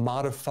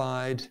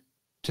 modified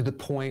to the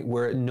point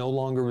where it no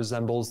longer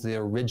resembles the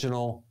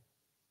original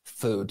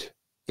food.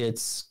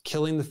 It's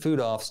killing the food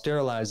off,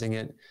 sterilizing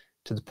it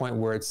to the point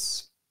where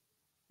it's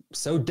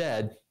so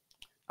dead.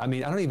 I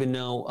mean, I don't even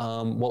know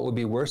what would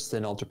be worse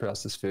than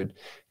ultra-processed food.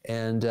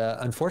 And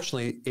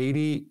unfortunately,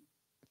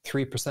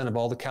 83% of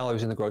all the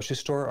calories in the grocery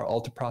store are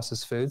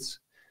ultra-processed foods.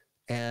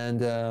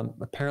 And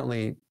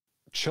apparently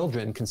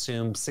children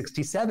consume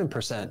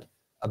 67%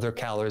 of their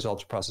calories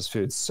ultra-processed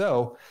foods.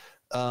 So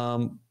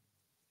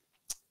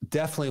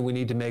definitely we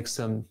need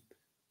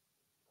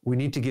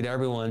to get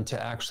everyone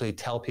to actually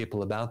tell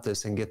people about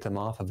this and get them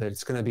off of it.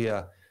 It's going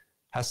to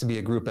has to be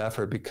a group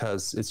effort,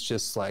 because it's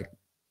just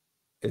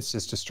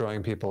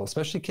destroying people,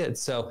 especially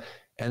kids. So,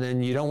 and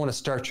then you don't want to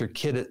start your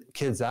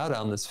kids out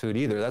on this food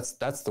either.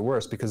 That's the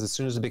worst, because as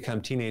soon as they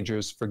become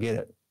teenagers, forget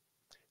it.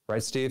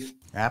 Right, Steve?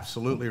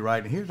 Absolutely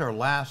right. And here's our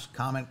last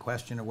comment,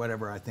 question, or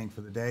whatever, I think, for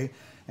the day.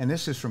 And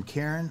this is from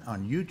Karen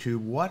on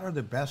YouTube. What are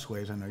the best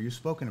ways, I know you've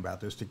spoken about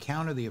this, to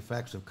counter the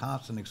effects of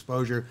constant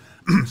exposure,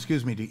 to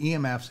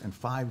EMFs and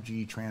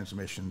 5G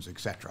transmissions,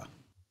 etc.?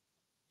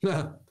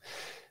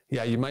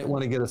 Yeah, you might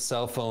want to get a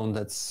cell phone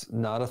that's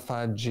not a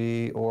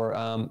 5G, or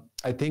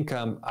I think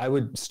I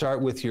would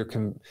start with your,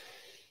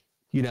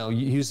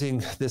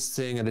 using this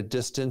thing at a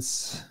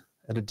distance,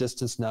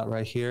 not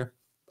right here.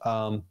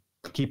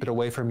 Keep it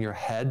away from your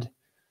head.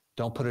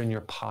 Don't put it in your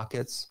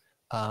pockets.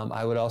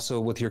 I would also,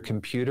 with your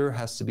computer,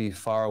 has to be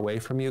far away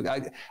from you.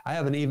 I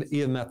have an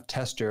EMF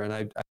tester, and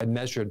I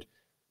measured,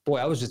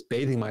 I was just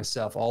bathing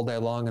myself all day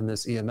long in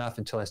this EMF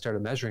until I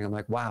started measuring. I'm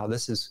like, wow,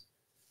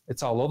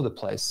 it's all over the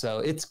place. So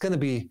it's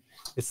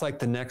like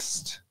the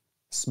next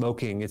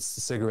smoking. It's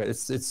the cigarette.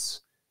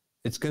 It's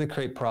going to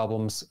create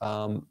problems.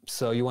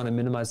 So you want to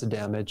minimize the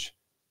damage.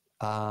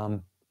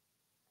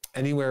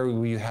 Anywhere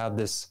where you have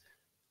this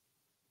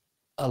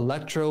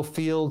electro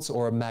fields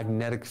or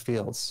magnetic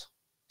fields.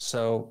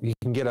 So you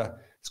can get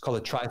it's called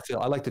a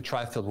tri-field. I like the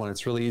tri-field one.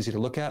 It's really easy to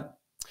look at.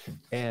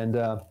 And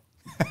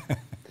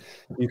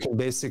you can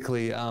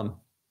basically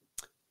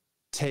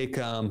take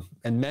and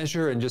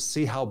measure and just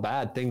see how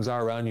bad things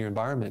are around your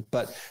environment.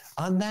 But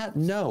on that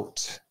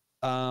note,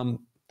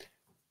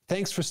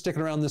 thanks for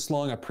sticking around this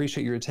long. I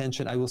appreciate your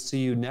attention. I will see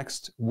you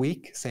next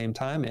week, same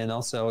time. And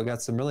also I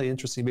got some really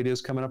interesting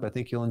videos coming up I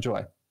think you'll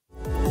enjoy.